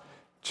Romans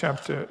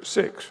chapter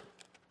 6.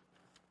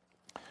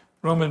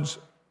 Romans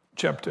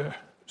chapter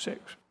 6,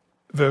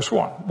 verse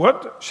 1.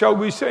 What shall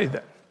we say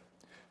then?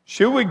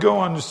 Shall we go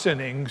on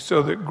sinning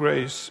so that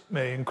grace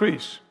may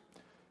increase?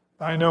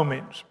 By no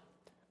means.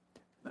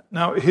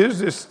 Now, here's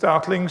this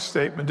startling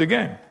statement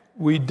again.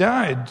 We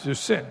died to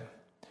sin.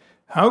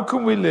 How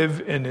can we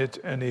live in it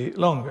any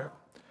longer?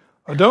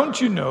 Or don't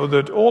you know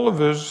that all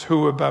of us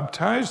who were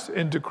baptized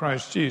into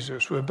Christ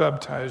Jesus were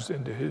baptized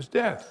into his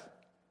death?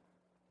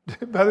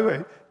 By the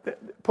way,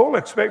 Paul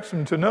expects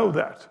them to know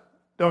that.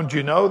 Don't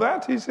you know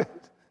that, he said?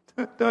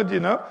 Don't you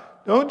know?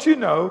 Don't you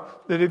know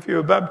that if you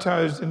were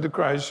baptized into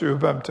Christ, you were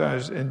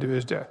baptized into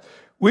his death?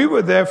 We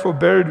were therefore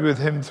buried with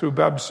him through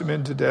baptism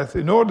into death,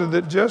 in order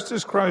that just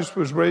as Christ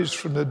was raised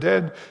from the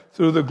dead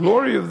through the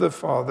glory of the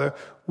Father,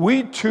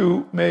 we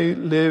too may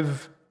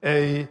live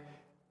a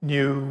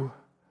new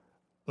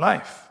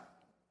life.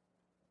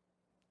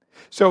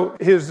 So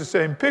here's the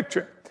same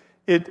picture.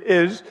 It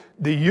is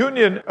the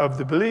union of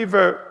the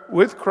believer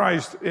with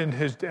Christ in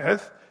his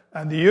death,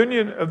 and the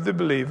union of the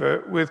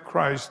believer with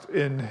Christ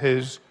in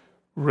his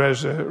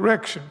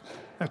resurrection.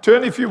 Now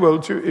turn, if you will,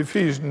 to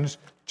Ephesians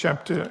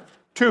chapter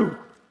 2,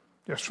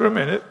 just for a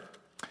minute,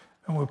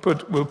 and we'll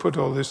put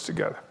all this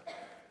together.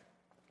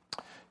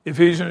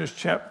 Ephesians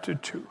chapter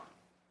 2.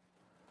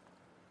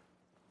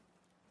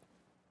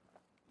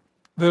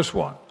 Verse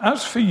 1.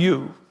 As for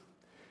you,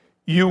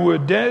 you were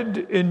dead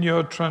in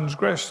your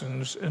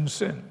transgressions and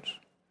sins,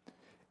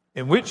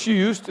 in which you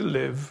used to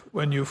live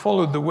when you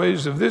followed the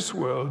ways of this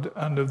world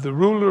and of the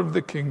ruler of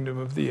the kingdom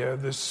of the air,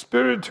 the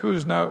spirit who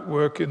is now at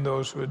work in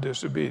those who are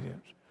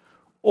disobedient.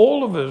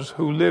 All of us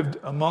who lived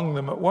among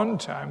them at one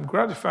time,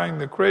 gratifying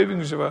the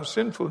cravings of our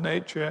sinful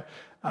nature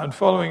and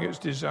following its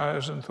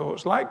desires and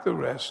thoughts, like the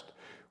rest,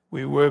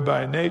 we were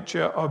by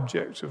nature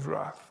objects of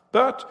wrath.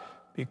 But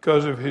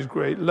because of his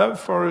great love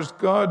for us,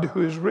 God,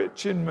 who is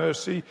rich in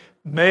mercy,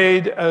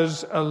 made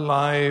us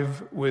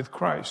alive with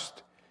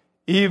Christ.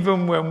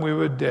 Even when we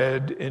were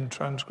dead in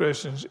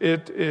transgressions,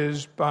 it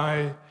is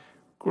by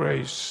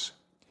grace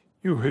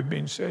you have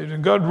been saved.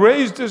 And God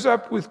raised us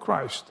up with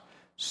Christ,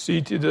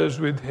 seated us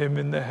with him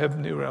in the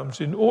heavenly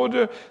realms, in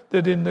order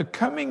that in the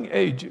coming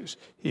ages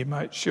he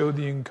might show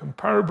the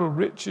incomparable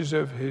riches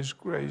of his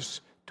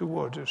grace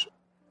toward us.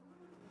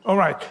 All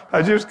right,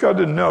 I just got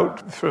a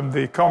note from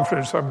the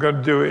conference I'm going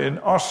to do in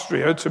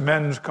Austria. It's a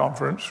men's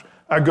conference.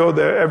 I go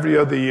there every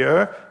other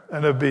year,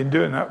 and I've been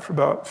doing that for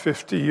about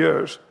 50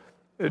 years.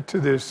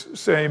 To this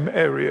same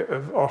area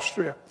of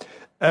Austria.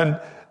 And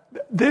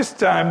this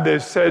time they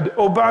said,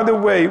 oh, by the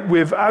way,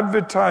 we've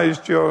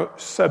advertised your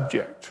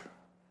subject.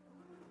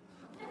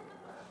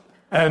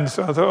 And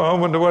so I thought, oh, I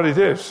wonder what it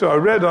is. So I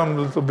read on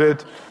a little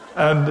bit,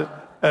 and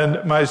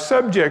my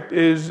subject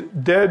is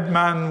dead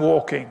man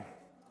walking.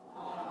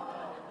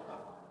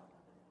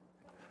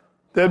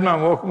 Dead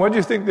man walking. What do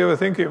you think they were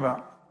thinking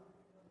about?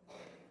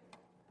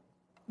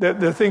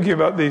 They're thinking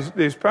about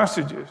these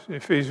passages,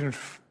 Ephesians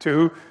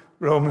 2,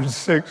 Romans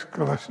 6,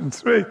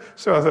 Colossians 3.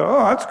 So I thought,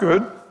 oh, that's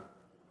good.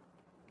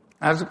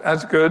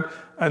 That's good.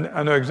 And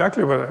I know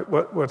exactly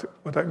what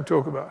I can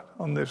talk about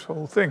on this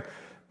whole thing.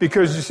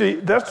 Because, you see,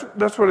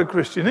 that's what a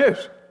Christian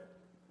is.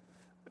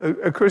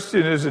 A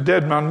Christian is a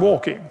dead man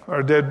walking,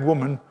 or a dead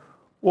woman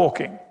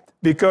walking.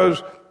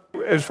 Because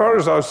as far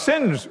as our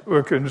sins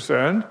were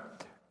concerned,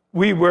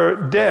 we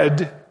were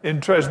dead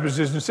in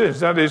trespasses and sins.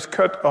 That is,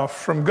 cut off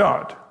from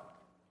God.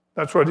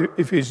 That's what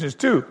Ephesians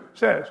 2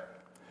 says.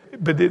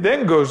 But it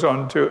then goes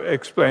on to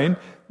explain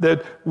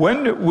that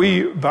when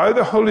we, by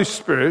the Holy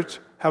Spirit,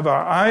 have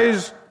our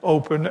eyes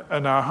open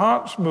and our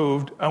hearts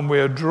moved and we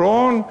are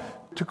drawn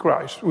to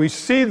Christ, we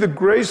see the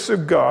grace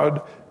of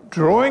God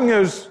drawing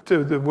us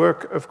to the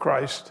work of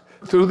Christ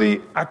through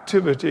the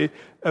activity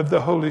of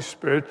the Holy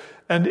Spirit.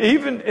 And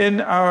even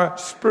in our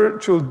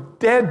spiritual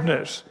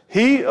deadness,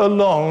 he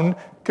alone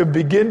can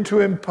begin to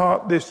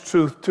impart this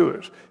truth to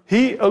us.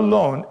 He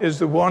alone is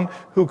the one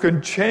who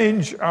can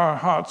change our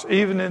hearts,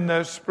 even in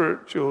their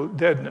spiritual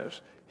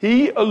deadness.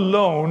 He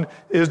alone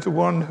is the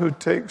one who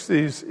takes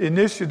these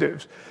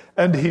initiatives.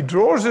 And he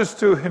draws us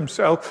to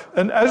himself.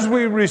 And as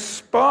we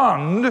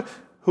respond,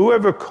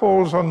 whoever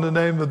calls on the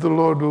name of the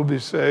Lord will be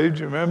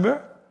saved,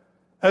 remember?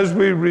 As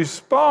we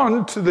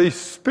respond to the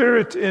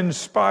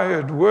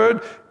Spirit-inspired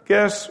word,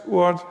 guess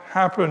what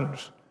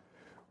happens?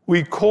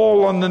 We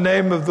call on the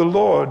name of the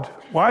Lord.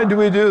 Why do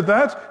we do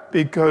that?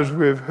 Because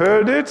we've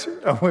heard it,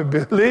 and we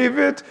believe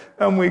it,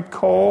 and we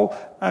call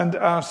and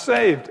are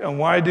saved. And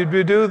why did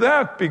we do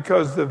that?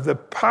 Because of the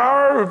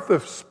power of the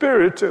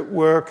Spirit at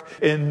work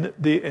in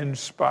the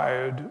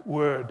inspired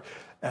word.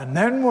 And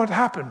then what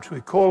happens? We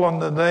call on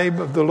the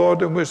name of the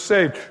Lord and we're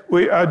saved.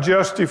 We are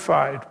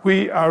justified.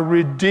 We are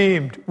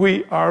redeemed.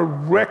 We are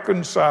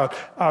reconciled.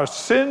 Our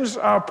sins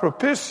are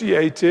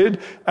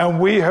propitiated, and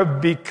we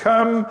have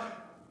become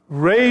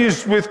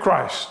raised with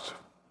Christ.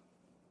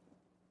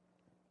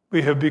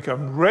 We have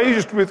become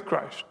raised with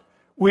Christ.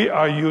 We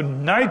are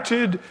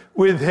united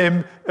with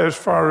him as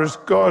far as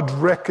God's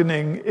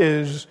reckoning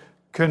is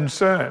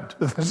concerned.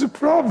 There's a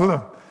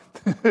problem.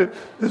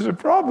 There's a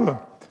problem.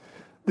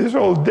 This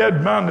old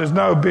dead man has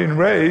now been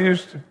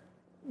raised,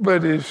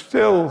 but is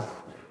still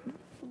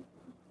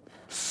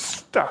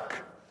stuck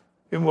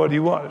in what he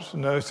was.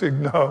 And I think,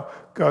 no,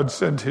 God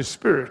sent his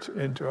Spirit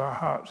into our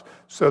hearts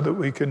so that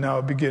we can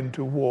now begin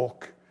to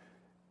walk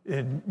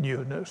in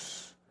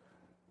newness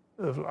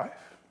of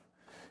life.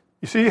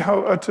 You see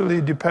how utterly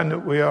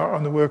dependent we are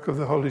on the work of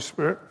the Holy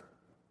Spirit?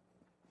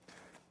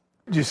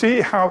 Do you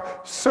see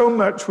how so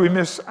much we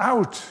miss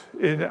out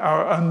in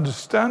our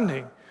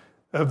understanding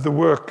of the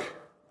work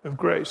of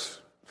grace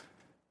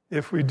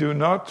if we do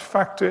not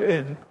factor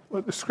in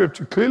what the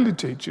Scripture clearly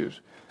teaches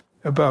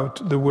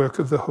about the work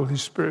of the Holy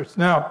Spirit?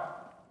 Now,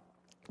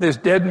 this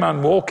dead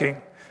man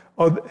walking,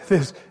 or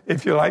this,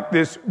 if you like,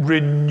 this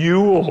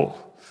renewal,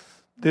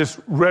 this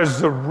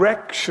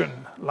resurrection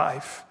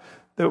life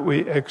that we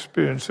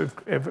experience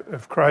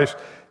of Christ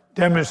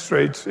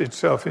demonstrates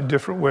itself in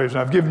different ways. And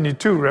I've given you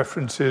two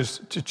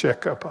references to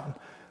check up on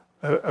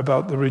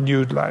about the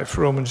renewed life,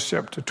 Romans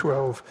chapter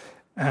 12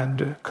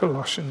 and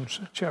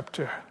Colossians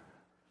chapter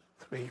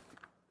 3.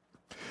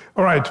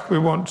 All right, we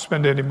won't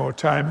spend any more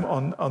time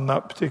on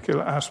that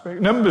particular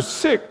aspect. Number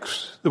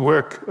 6, the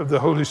work of the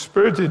Holy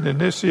Spirit in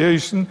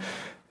initiation,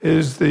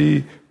 is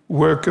the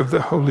work of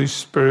the Holy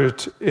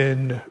Spirit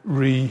in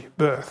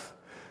rebirth.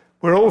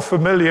 We're all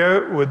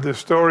familiar with the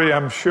story,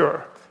 I'm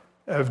sure,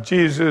 of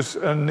Jesus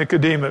and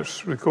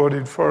Nicodemus,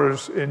 recorded for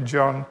us in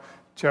John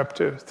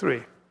chapter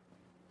 3.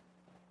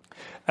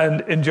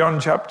 And in John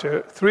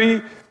chapter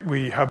 3,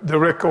 we have the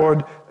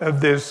record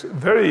of this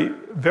very,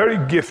 very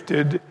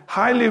gifted,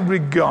 highly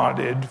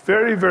regarded,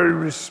 very, very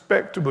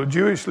respectable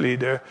Jewish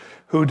leader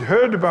who'd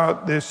heard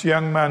about this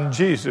young man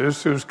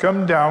Jesus who's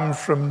come down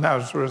from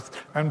Nazareth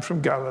and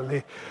from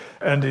Galilee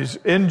and is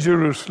in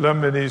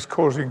Jerusalem and he's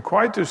causing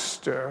quite a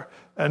stir.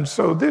 And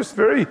so this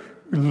very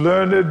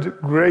learned,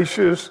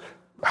 gracious,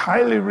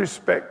 highly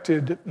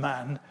respected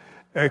man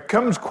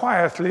comes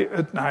quietly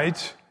at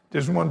night,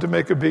 doesn't want to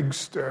make a big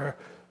stir,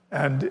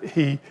 and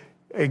he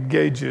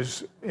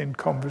engages in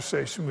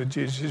conversation with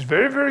Jesus. He's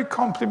very, very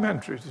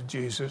complimentary to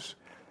Jesus.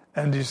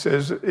 And he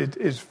says, it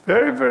is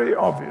very, very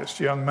obvious,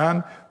 young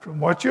man, from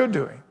what you're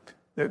doing,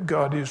 that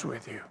God is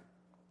with you.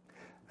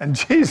 And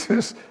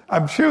Jesus,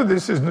 I'm sure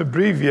this is an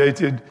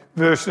abbreviated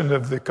version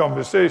of the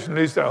conversation, at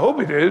least I hope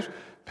it is,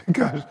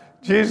 because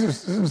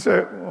Jesus doesn't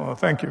say, well,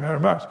 thank you very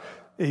much.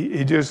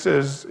 He just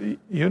says,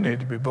 you need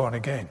to be born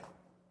again.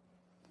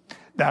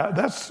 Now,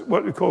 that's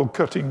what we call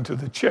cutting to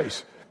the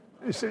chase.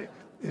 You see,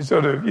 you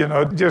sort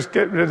of, just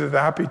get rid of the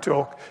happy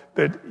talk,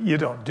 but you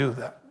don't do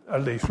that.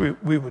 At least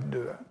we wouldn't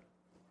do that.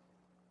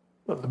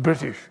 Well, the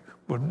British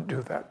wouldn't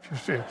do that. You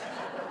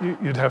see,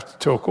 you'd have to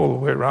talk all the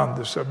way around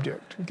the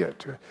subject to get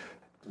to it.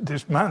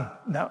 This man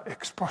now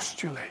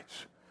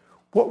expostulates.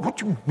 What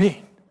do you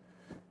mean?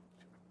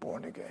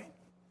 Born again.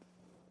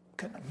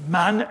 Can a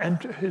man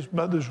enter his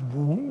mother's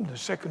womb the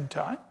second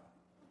time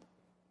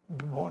and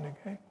be born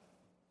again?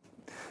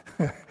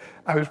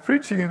 I was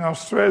preaching in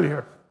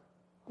Australia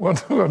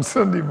one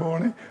Sunday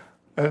morning,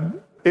 and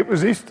it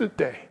was Easter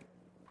Day.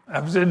 I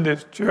was in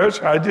this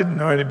church. I didn't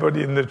know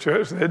anybody in the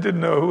church. They didn't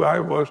know who I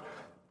was.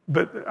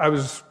 But I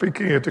was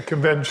speaking at a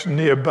convention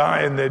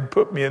nearby, and they'd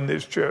put me in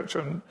this church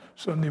on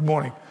Sunday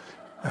morning.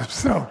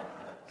 So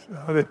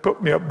they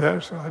put me up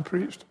there, so I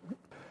preached.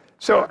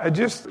 So I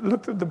just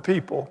looked at the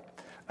people.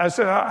 I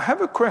said, I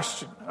have a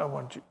question I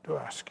want you to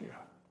ask you.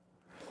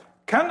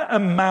 Can a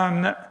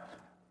man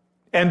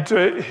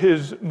enter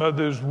his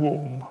mother's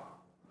womb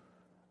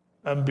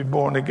and be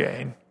born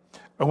again?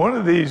 And one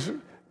of these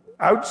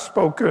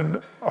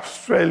outspoken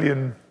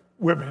Australian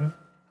women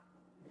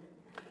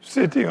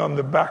sitting on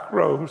the back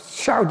row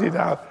shouted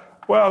out,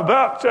 well,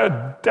 that's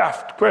a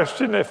daft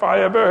question if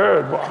I ever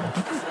heard one.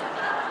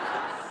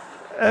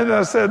 And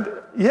I said,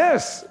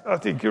 yes, I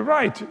think you're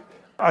right.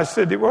 I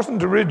said, it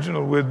wasn't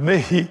original with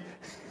me.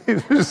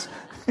 It was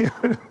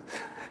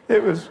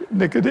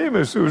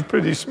Nicodemus, who was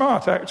pretty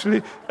smart,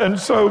 actually. And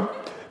so,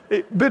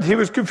 but he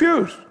was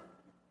confused.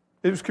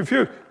 He was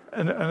confused.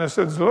 And I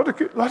said, there's a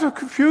lot of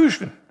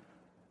confusion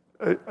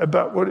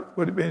about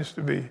what it means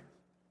to be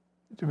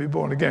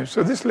born again.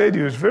 So this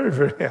lady was very,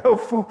 very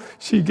helpful.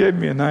 She gave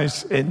me a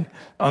nice in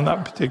on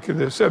that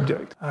particular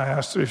subject. I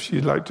asked her if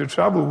she'd like to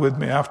travel with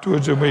me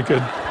afterwards, and we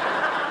could,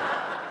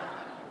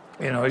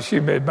 she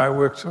made my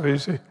work so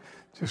easy.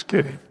 Just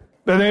kidding.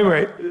 But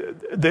anyway,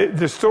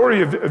 the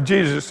story of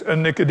Jesus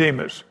and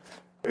Nicodemus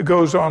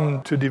goes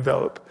on to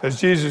develop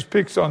as Jesus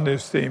picks on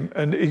this theme.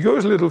 And he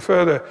goes a little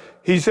further.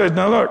 He said,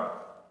 now look,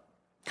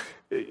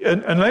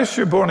 unless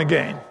you're born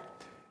again,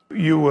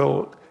 you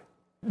will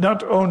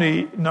not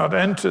only not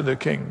enter the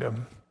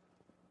kingdom,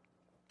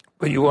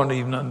 but you won't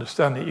even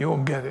understand it. You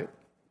won't get it.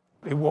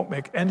 It won't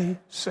make any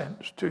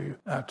sense to you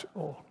at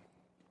all.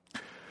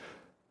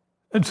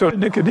 And so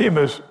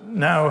Nicodemus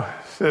now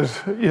says,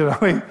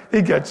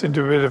 he gets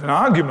into a bit of an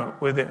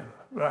argument with him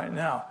right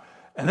now.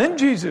 And then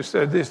Jesus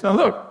said this, now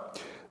look,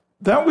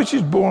 that which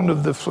is born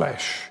of the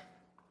flesh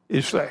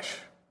is flesh.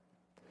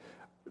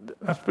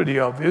 That's pretty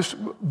obvious,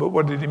 but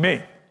what did he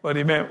mean? What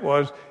he meant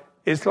was,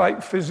 it's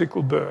like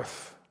physical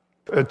birth.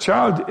 A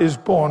child is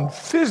born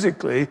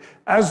physically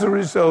as a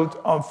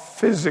result of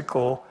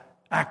physical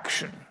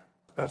action.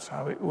 That's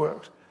how it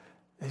works.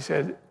 He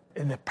said,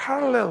 in a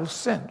parallel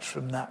sense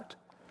from that,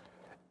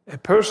 a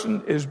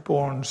person is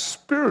born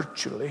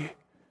spiritually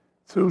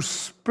through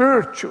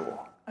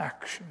spiritual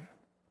action.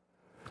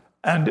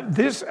 And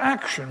this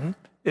action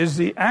is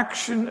the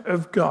action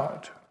of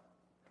God,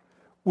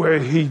 where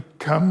he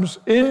comes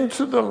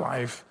into the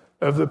life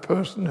of the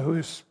person who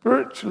is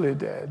spiritually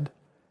dead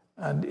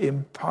and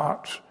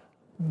imparts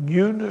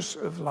newness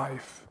of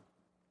life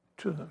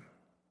to them.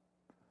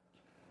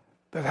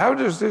 But how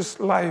does this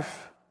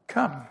life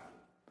come?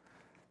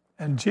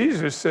 And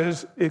Jesus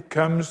says it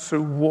comes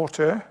through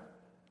water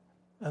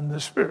and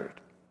the Spirit.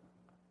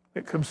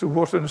 It comes through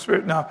water and the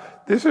Spirit. Now,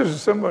 this is a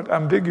somewhat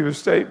ambiguous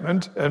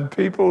statement, and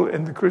people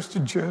in the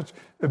Christian church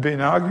have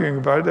been arguing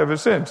about it ever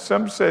since.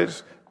 Some say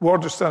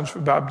water stands for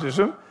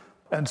baptism,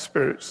 and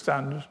Spirit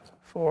stands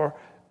for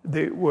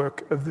the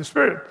work of the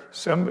Spirit.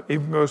 Some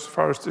even go as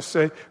far as to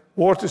say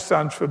water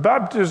stands for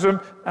baptism,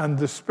 and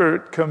the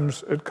Spirit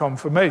comes at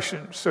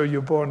confirmation. So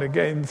you're born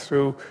again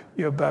through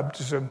your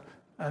baptism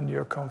and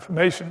your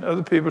confirmation.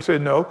 Other people say,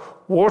 no,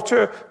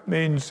 water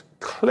means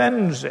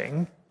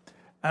cleansing,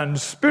 and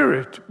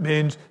Spirit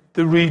means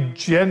the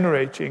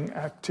regenerating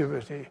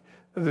activity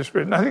of the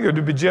Spirit. And I think there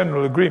would be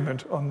general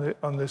agreement on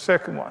the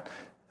second one.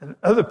 And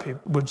other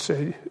people would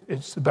say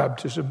it's the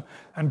baptism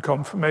and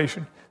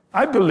confirmation.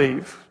 I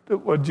believe that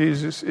what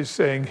Jesus is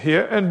saying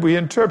here, and we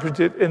interpret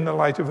it in the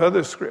light of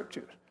other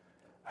scriptures,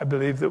 I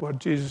believe that what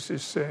Jesus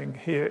is saying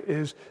here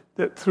is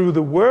that through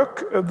the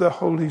work of the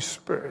Holy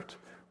Spirit,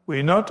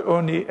 we're not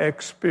only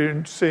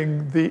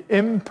experiencing the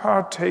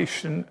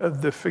impartation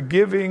of the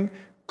forgiving,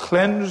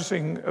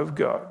 cleansing of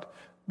God,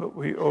 but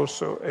we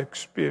also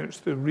experience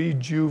the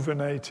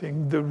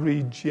rejuvenating, the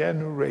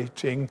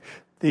regenerating,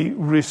 the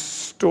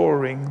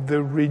restoring,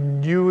 the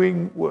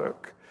renewing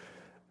work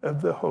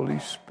of the Holy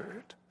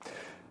Spirit.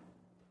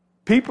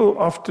 People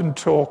often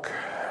talk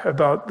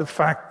about the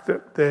fact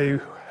that they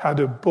had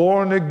a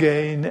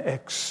born-again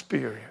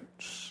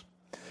experience.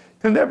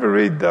 You'll never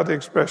read that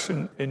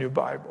expression in your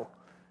Bible,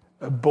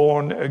 a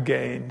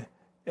born-again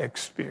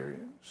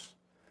experience.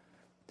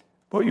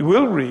 What you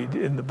will read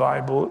in the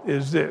Bible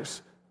is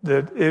this,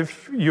 that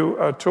if you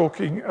are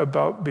talking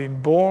about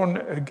being born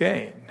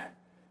again,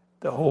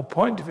 the whole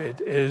point of it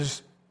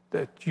is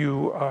that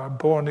you are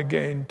born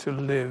again to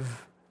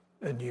live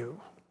anew.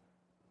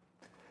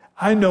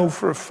 I know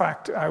for a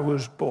fact I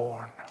was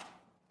born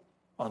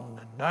on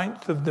the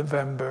 9th of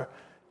November,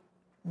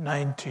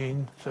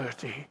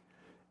 1930,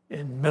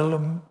 in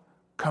Millom,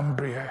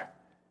 Cumbria,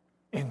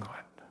 England.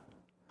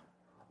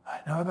 I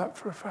know that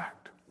for a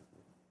fact.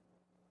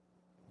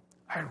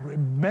 I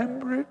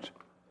remember it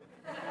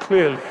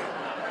clearly.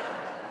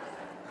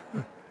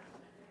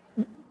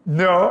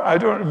 No, I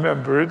don't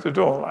remember it at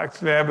all.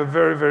 Actually, I have a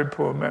very, very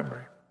poor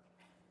memory.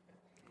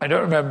 I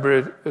don't remember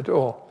it at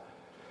all.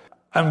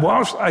 And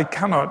whilst I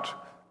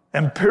cannot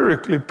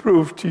empirically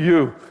prove to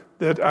you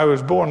that I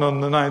was born on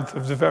the 9th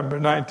of November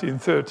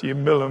 1930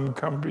 in Millom,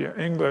 Cumbria,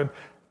 England,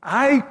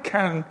 I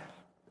can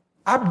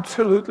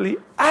absolutely,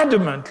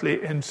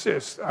 adamantly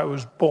insist I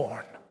was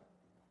born.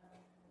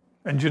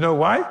 And you know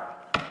why?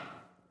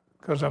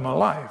 Because I'm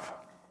alive.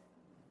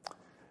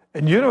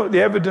 And you know what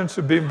the evidence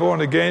of being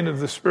born again of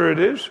the Spirit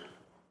is?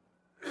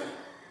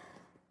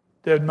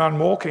 Dead man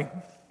walking.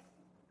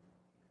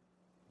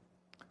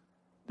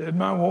 Dead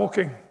man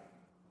walking.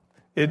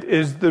 It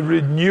is the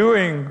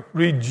renewing,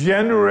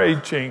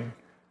 regenerating,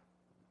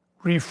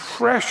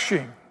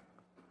 refreshing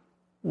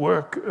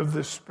work of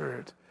the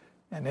Spirit,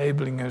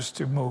 enabling us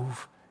to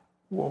move,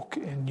 walk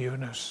in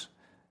newness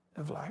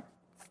of life.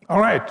 All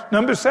right,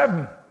 number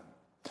 7.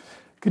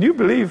 Can you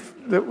believe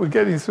that we're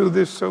getting through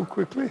this so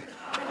quickly?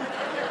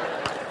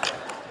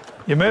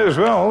 You may as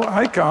well.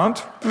 I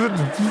can't.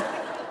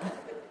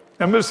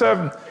 Number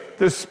 7,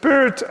 the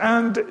Spirit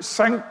and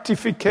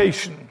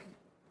sanctification.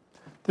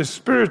 The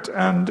Spirit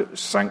and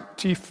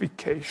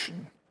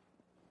sanctification.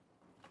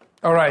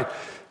 All right.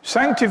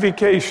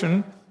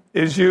 Sanctification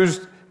is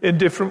used in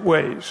different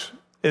ways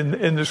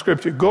in the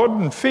Scripture.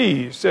 Gordon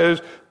Fee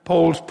says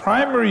Paul's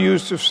primary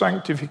use of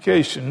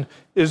sanctification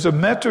is a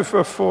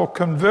metaphor for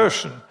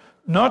conversion,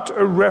 not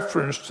a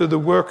reference to the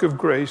work of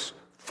grace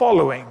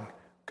following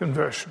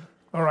conversion.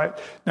 All right.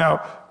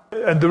 Now,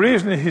 and the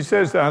reason he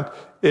says that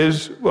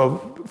is,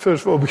 well,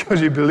 first of all, because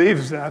he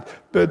believes that,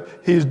 but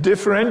he's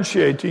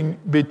differentiating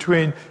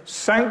between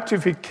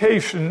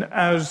sanctification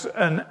as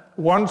an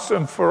once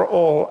and for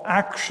all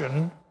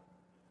action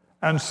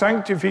and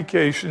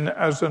sanctification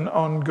as an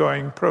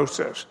ongoing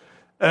process.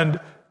 And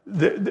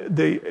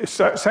the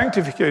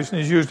sanctification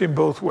is used in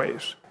both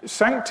ways.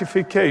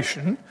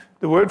 Sanctification,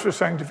 the word for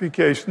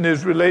sanctification,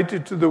 is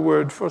related to the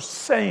word for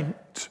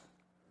saint.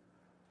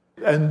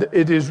 And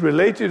it is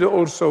related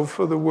also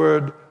for the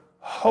word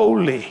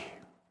holy.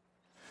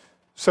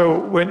 So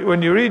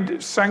when you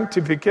read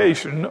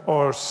sanctification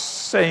or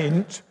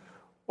saint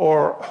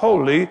or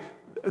holy,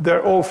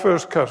 they're all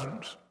first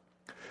cousins.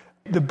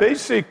 The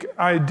basic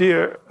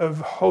idea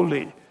of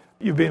holy,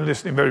 you've been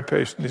listening very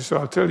patiently, so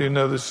I'll tell you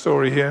another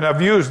story here. And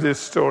I've used this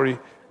story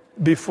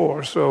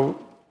before,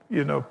 so,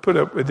 put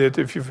up with it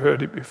if you've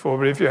heard it before.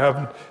 But if you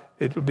haven't,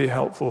 it'll be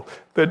helpful.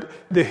 But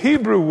the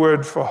Hebrew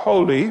word for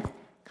holy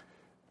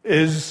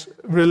is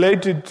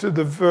related to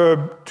the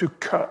verb to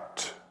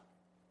cut.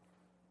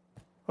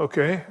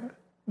 Okay?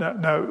 Now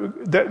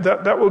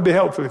that will be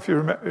helpful if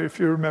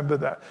you remember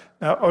that.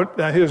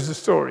 Now here's the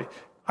story.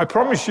 I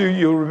promise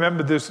you'll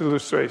remember this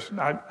illustration.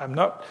 I'm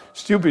not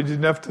stupid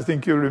enough to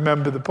think you'll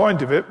remember the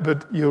point of it,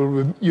 but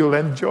you'll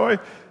enjoy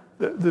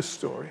the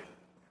story.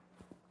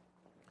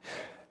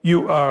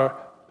 You are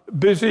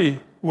busy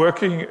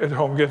working at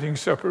home, getting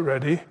supper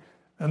ready,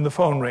 and the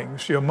phone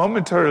rings. You're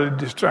momentarily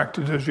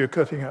distracted as you're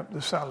cutting up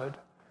the salad,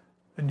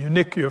 and you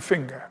nick your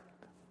finger.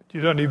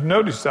 You don't even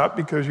notice that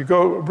because you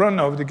run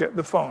over to get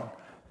the phone,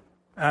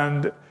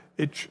 and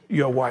it's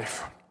your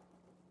wife.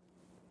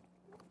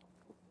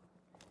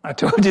 I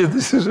told you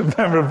this is a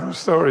memorable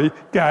story.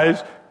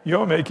 Guys,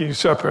 you're making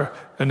supper,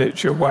 and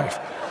it's your wife.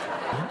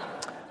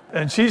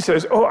 And she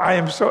says, "Oh, I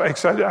am so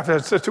excited. I've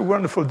had such a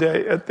wonderful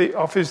day at the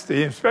office.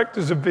 The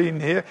inspectors have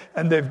been here,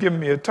 and they've given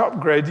me a top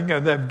grading,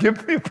 and they've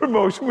given me a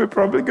promotion. We're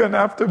probably going to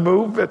have to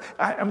move, but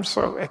I am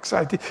so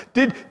excited.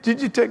 Did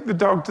you take the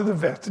dog to the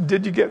vet?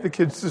 Did you get the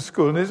kids to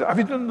school? Have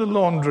you done the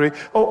laundry?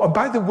 Oh,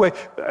 by the way,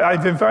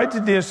 I've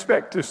invited the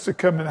inspectors to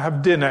come and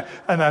have dinner,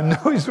 and I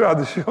know it's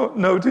rather short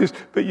notice,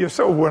 but you're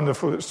so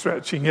wonderful at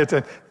stretching it,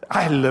 and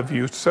I love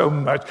you so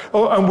much.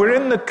 Oh, and we're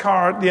in the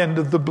car at the end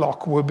of the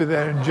block. We'll be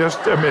there in just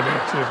a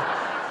minute.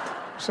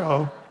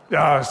 So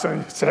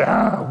you say,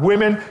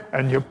 women,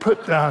 and you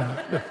put down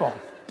the phone.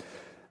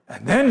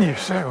 And then you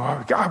say,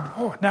 oh,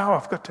 God, now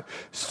I've got to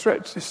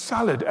stretch this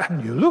salad.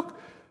 And you look,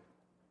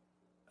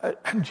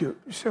 and you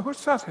say,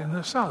 what's that in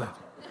the salad?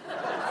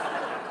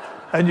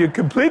 And you've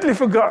completely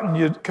forgotten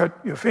you'd cut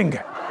your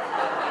finger.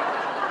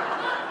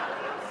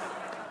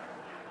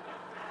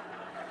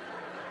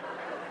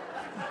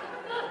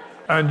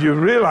 And you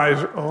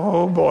realize,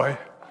 oh boy,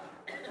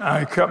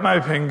 I cut my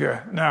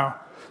finger now.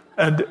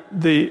 And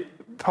the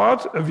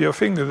part of your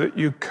finger that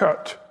you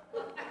cut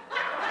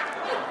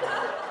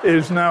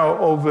is now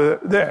over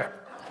there.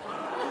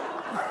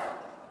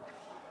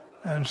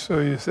 And so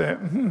you say,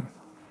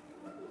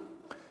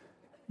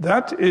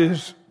 that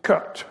is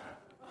cut.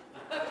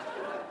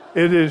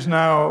 It is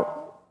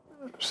now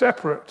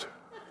separate.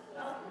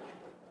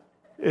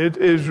 It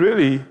is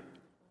really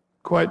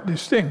quite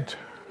distinct.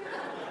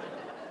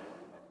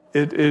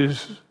 It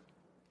is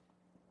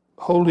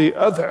wholly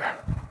other.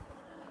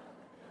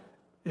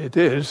 It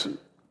is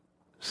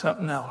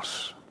something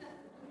else.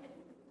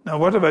 Now,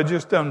 what have I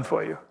just done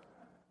for you?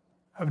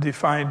 I've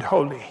defined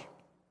holy.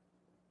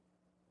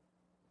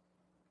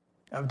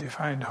 I've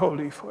defined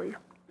holy for you.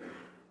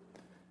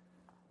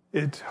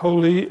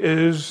 Holy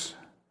is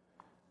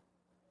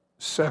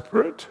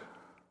separate,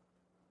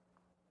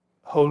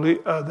 wholly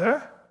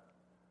other,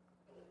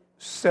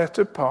 set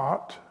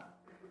apart,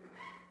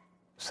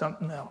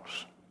 something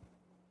else.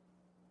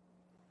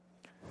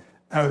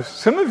 Now,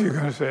 some of you are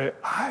going to say,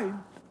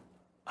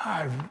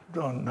 I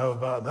don't know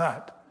about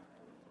that.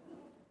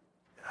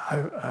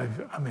 I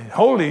mean,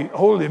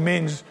 holy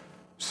means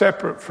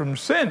separate from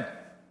sin.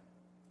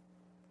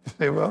 You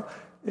say, well,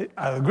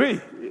 I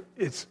agree,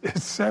 it's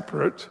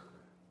separate,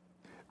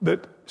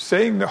 but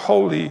saying the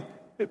holy,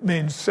 it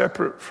means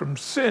separate from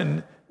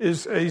sin,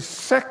 is a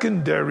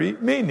secondary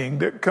meaning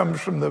that comes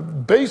from the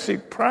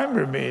basic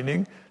primary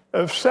meaning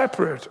of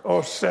separate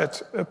or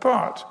set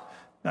apart.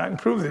 Now, I can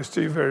prove this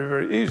to you very,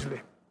 very easily.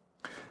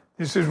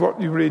 This is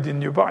what you read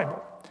in your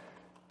Bible.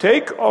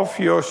 Take off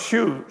your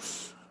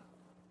shoes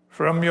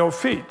from your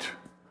feet,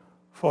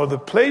 for the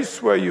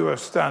place where you are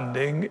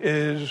standing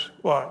is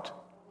what?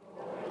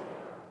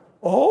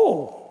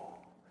 Oh,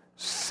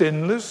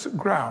 sinless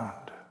ground.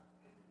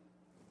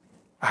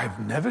 I've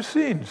never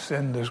seen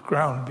sinless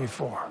ground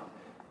before.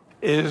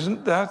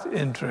 Isn't that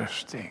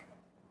interesting?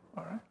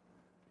 All right.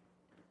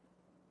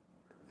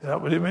 Is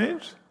that what it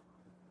means?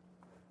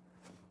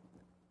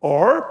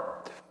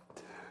 Or,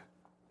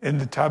 in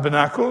the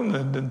tabernacle and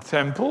in the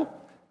temple,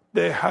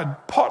 they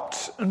had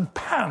pots and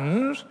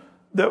pans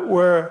that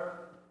were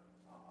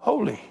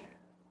holy.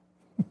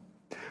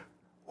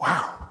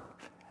 Wow.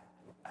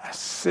 A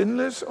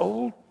sinless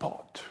old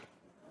pot.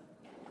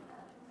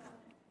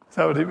 Is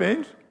that what it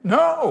means?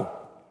 No.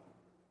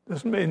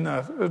 Doesn't mean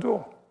that at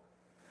all.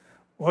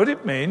 What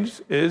it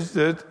means is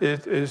that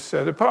it is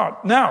set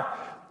apart. Now,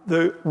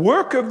 the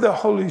work of the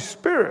Holy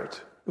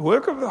Spirit,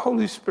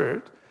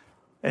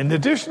 in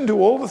addition to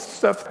all the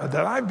stuff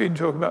that I've been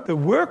talking about, the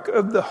work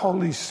of the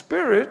Holy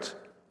Spirit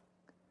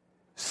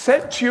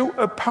sets you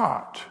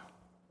apart.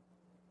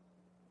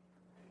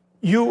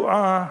 You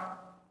are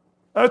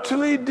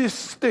utterly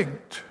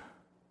distinct.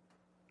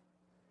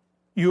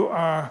 You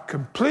are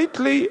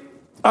completely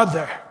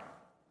other.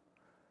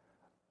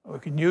 We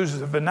can use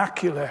the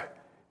vernacular.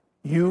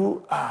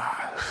 You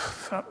are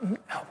something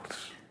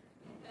else.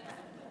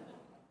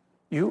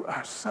 You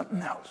are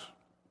something else.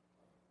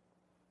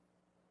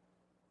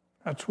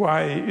 That's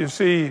why, you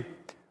see,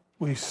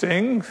 we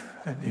sing,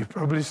 and you've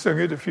probably sung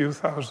it a few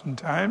thousand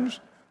times,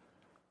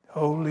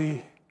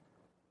 holy,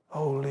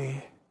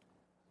 holy,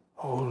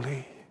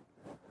 holy,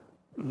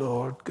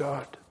 Lord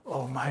God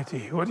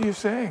Almighty. What are you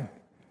saying?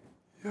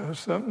 You're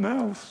something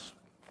else.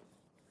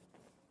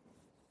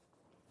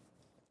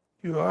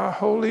 You are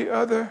wholly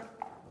other.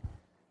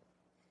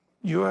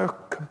 You are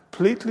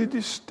completely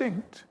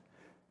distinct.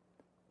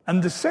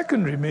 And the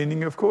secondary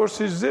meaning, of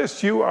course, is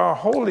this. You are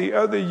wholly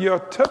other. You're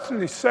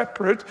totally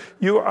separate.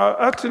 You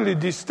are utterly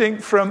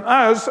distinct from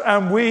us,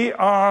 and we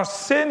are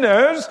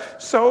sinners.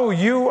 So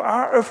you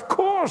are, of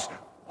course,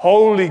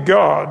 holy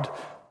God,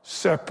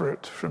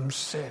 separate from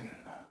sin.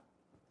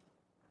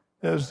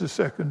 There's the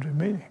secondary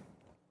meaning.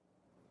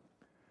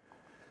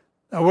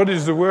 Now, what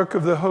is the work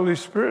of the Holy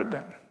Spirit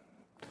then?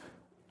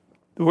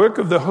 The work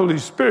of the Holy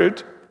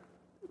Spirit,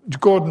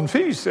 Gordon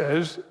Fee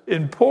says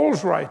in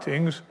Paul's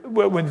writings,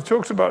 when he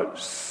talks about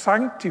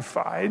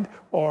sanctified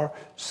or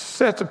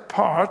set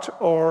apart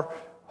or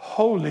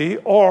holy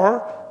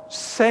or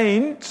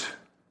saint,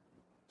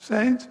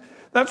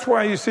 that's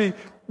why you see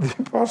the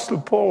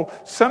Apostle Paul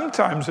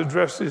sometimes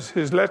addresses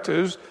his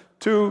letters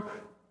to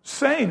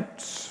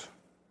saints,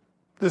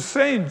 the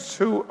saints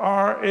who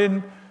are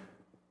in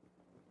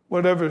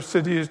whatever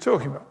city he's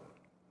talking about.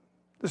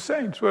 The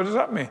saints, what does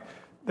that mean?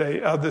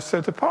 They are the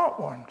set apart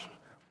ones.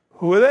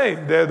 Who are they?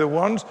 They're the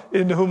ones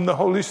in whom the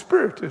Holy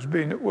Spirit has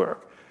been at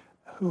work,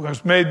 who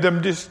has made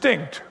them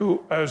distinct,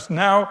 who has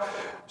now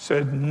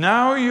said,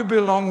 now you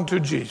belong to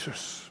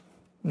Jesus.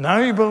 Now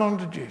you belong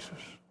to Jesus.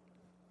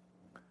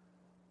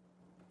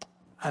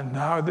 And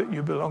now that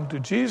you belong to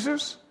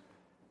Jesus,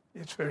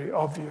 it's very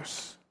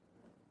obvious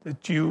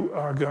that you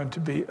are going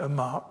to be a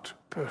marked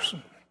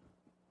person.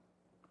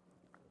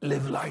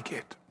 Live like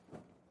it.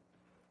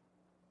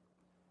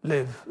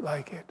 Live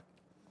like it.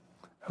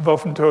 I've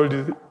often told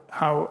you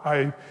how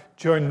I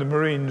joined the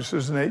Marines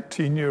as an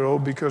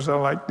 18-year-old because I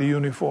liked the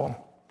uniform,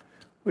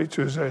 which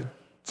was a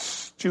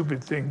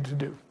stupid thing to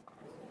do.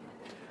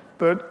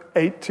 But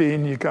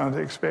 18, you can't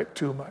expect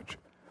too much.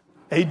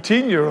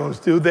 18-year-olds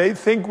do. They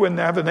think when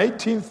they have an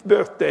 18th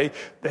birthday,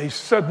 they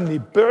suddenly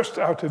burst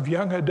out of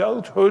young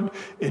adulthood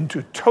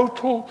into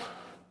total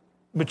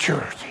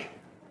maturity.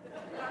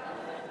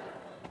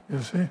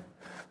 You see?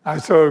 I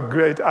saw a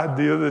great ad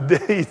the other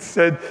day. It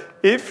said,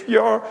 if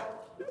your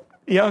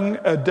young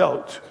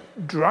adult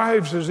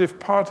drives as if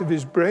part of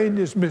his brain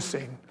is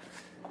missing,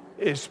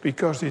 it's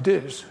because it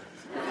is.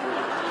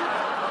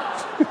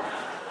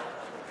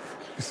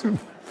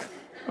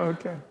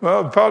 Okay.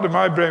 Well, part of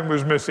my brain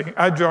was missing.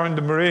 I joined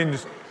the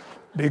Marines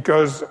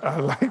because I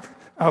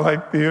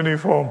liked the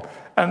uniform.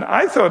 And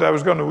I thought I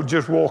was going to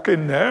just walk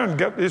in there and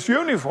get this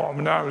uniform.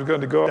 And I was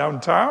going to go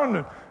downtown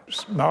and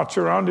march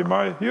around in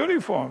my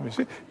uniform. You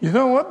see, you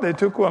know what? They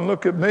took one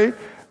look at me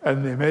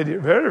and they made it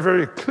very,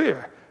 very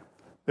clear.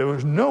 There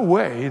was no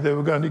way they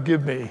were going to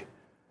give me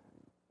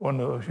one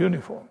of those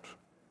uniforms.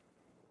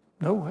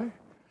 No way.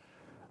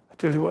 I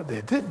tell you what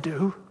they did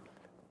do.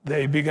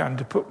 They began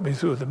to put me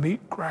through the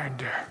meat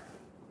grinder.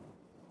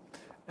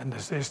 And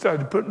as they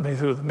started putting me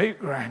through the meat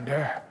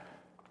grinder,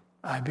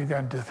 I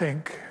began to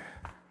think,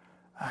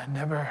 I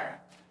never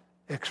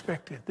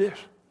expected this.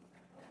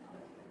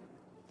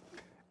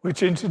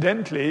 Which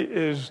incidentally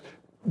is,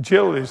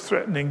 Jill is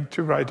threatening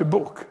to write a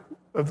book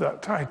of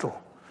that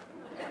title.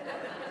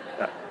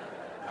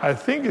 I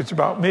think it's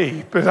about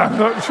me, but I'm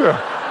not sure.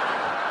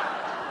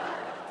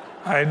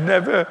 I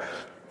never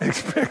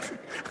expected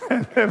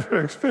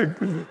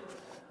it.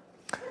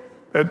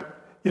 But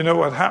you know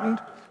what happened?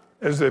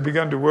 As they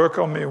began to work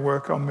on me,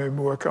 week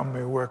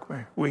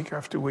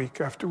after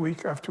week after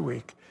week after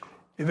week,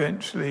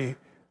 eventually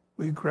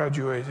we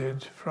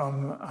graduated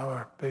from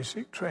our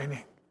basic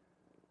training.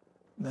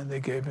 And then they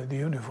gave me the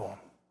uniform.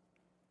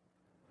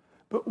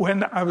 But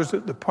when I was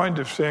at the point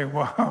of saying,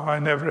 wow, I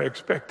never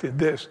expected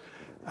this,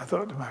 I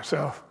thought to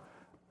myself,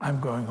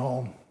 I'm going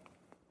home.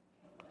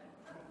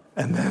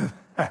 And then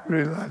I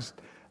realized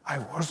I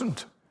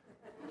wasn't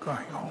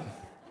going home.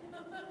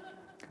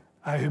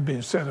 I had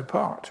been set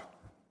apart.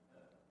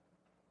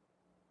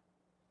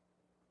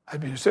 I'd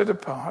been set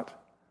apart.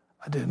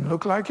 I didn't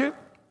look like it,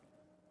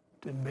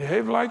 didn't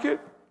behave like it,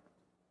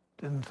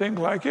 didn't think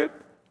like it,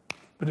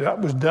 but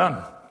that was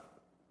done.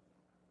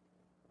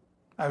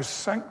 I was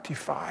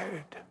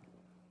sanctified,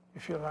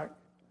 if you like.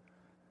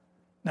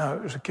 Now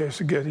it was a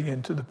case of getting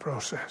into the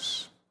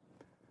process.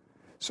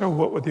 So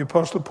what the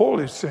Apostle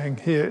Paul is saying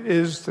here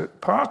is that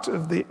part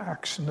of the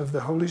action of the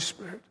Holy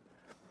Spirit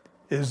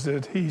is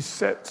that he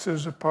sets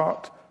us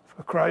apart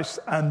for Christ,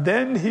 and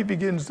then he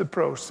begins the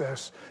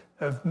process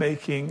of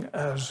making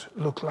us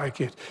look like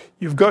it.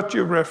 You've got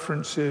your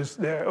references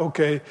there.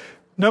 Okay,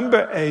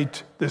 number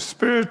 8, the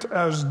Spirit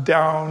as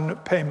down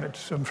payment.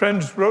 Some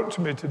friends wrote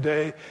to me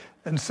today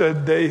and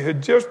said they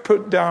had just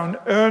put down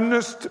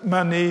earnest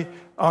money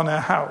on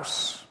a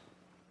house.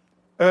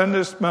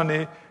 Earnest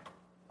money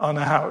on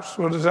a house.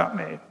 What does that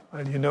mean?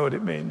 Well, you know what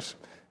it means.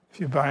 If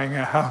you're buying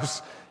a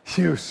house,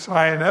 you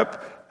sign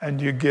up and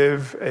you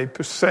give a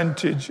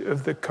percentage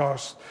of the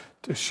cost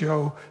to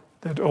show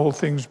that all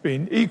things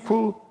being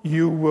equal,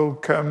 you will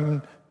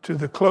come to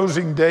the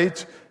closing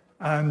date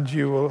and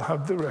you will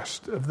have the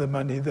rest of the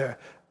money there.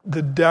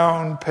 The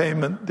down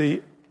payment,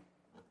 the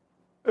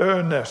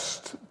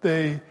earnest,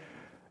 the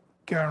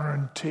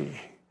guarantee.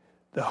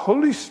 The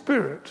Holy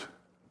Spirit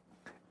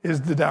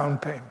is the down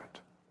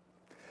payment.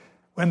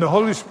 When the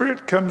Holy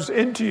Spirit comes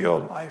into your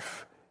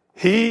life,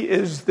 he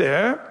is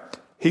there.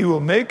 He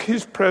will make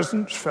his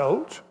presence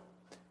felt.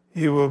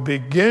 He will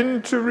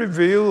begin to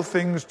reveal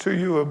things to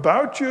you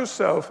about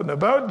yourself and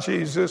about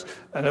Jesus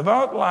and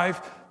about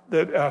life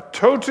that are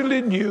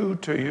totally new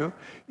to you.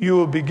 You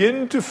will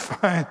begin to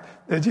find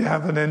that you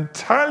have an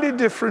entirely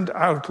different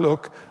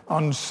outlook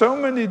on so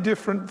many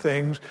different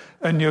things,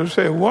 and you'll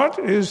say, what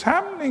is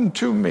happening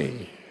to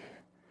me?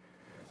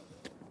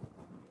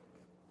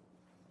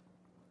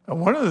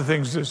 And one of the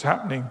things that's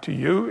happening to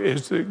you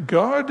is that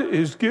God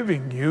is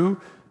giving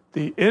you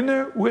the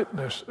inner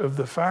witness of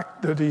the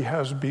fact that he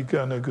has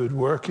begun a good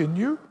work in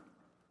you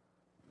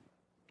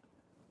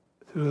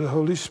through the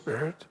Holy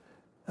Spirit,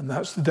 and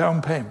that's the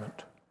down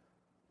payment.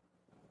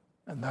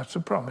 And that's a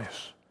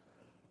promise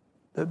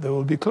that there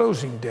will be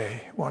closing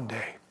day one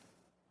day,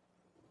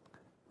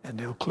 and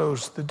he'll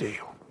close the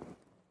deal.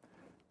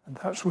 And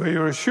that's where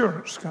your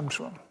assurance comes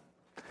from.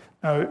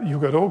 Now,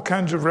 you've got all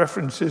kinds of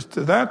references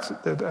to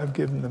that I've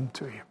given them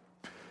to you.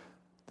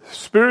 The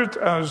Spirit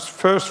as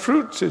first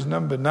fruits is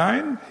number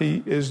 9.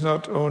 He is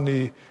not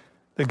only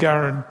the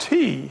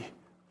guarantee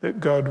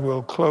that God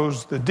will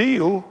close the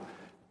deal,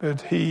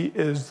 but he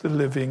is the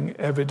living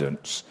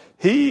evidence.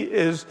 He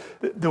is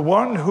the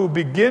one who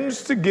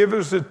begins to give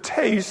us a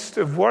taste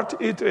of what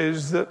it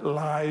is that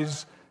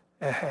lies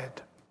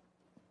ahead.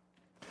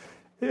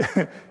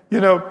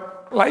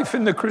 Life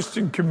in the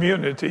Christian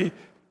community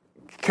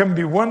can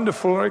be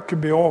wonderful or it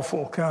can be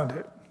awful, can't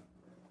it?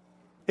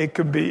 It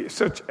can be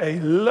such a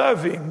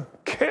loving,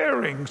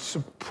 caring,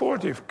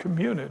 supportive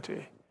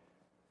community.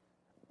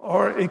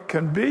 Or it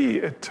can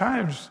be, at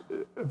times,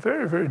 a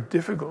very, very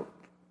difficult,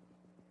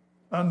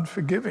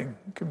 unforgiving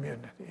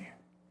community.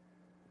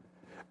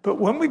 But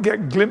when we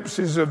get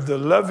glimpses of the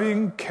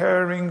loving,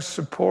 caring,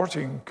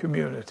 supporting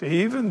community,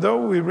 even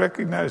though we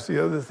recognize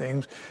the other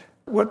things,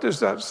 what does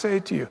that say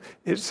to you?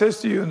 It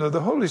says to you, the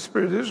Holy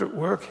Spirit is at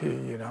work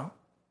here,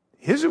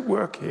 He's at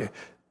work here.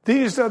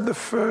 These are the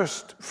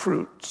first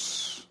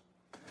fruits.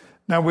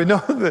 Now, we know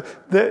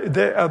that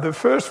they are the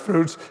first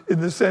fruits in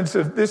the sense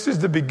of this is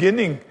the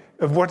beginning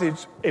of what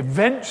it's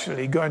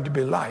eventually going to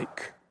be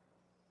like.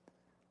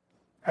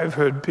 I've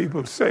heard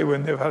people say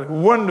when they've had a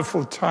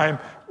wonderful time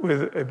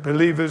with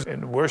believers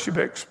in worship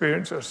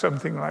experience or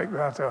something like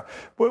that, or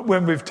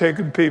when we've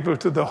taken people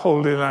to the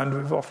Holy Land,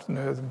 we've often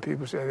heard them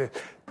people say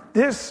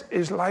this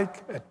is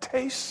like a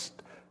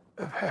taste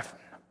of heaven.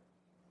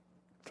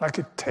 It's like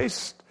a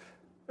taste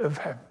of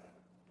heaven.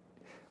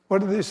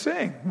 What are they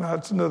saying? Well,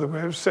 that's another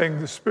way of saying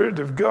the Spirit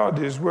of God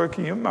is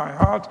working in my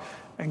heart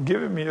and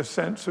giving me a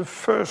sense of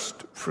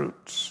first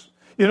fruits.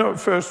 You know what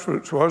first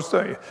fruits was?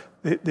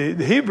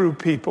 The Hebrew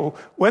people,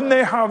 when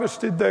they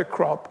harvested their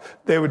crop,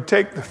 they would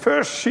take the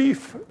first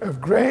sheaf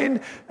of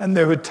grain and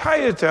they would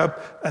tie it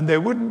up and they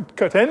wouldn't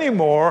cut any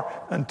more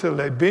until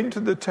they'd been to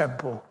the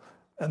temple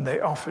and they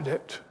offered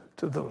it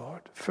to the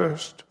Lord.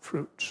 First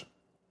fruits.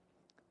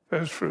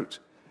 First fruits.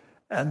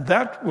 And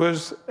that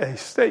was a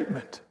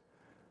statement.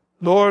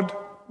 Lord,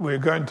 we're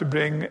going to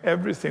bring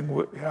everything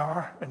we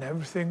are and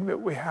everything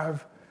that we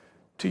have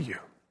to you.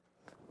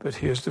 But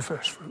here's the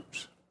first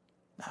fruits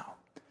now.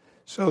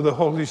 So the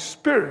Holy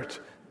Spirit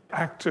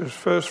acts as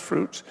first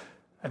fruits,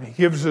 and he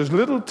gives us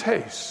little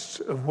tastes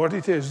of what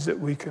it is that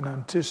we can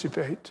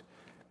anticipate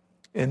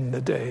in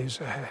the days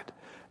ahead.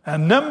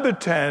 And number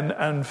 10,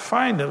 and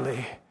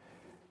finally,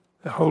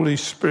 the Holy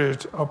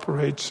Spirit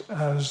operates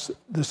as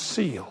the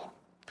seal.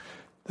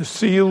 The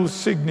seal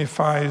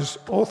signifies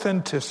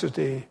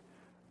authenticity,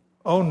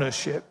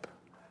 ownership,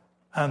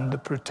 and the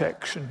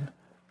protection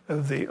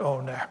of the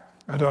owner.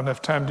 I don't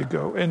have time to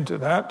go into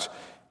that.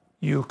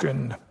 You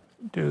can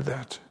do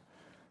that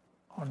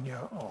on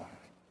your own.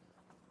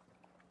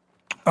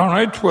 All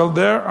right, well,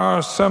 there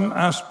are some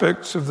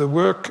aspects of the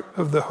work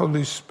of the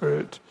Holy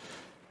Spirit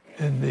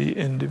in the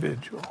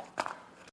individual.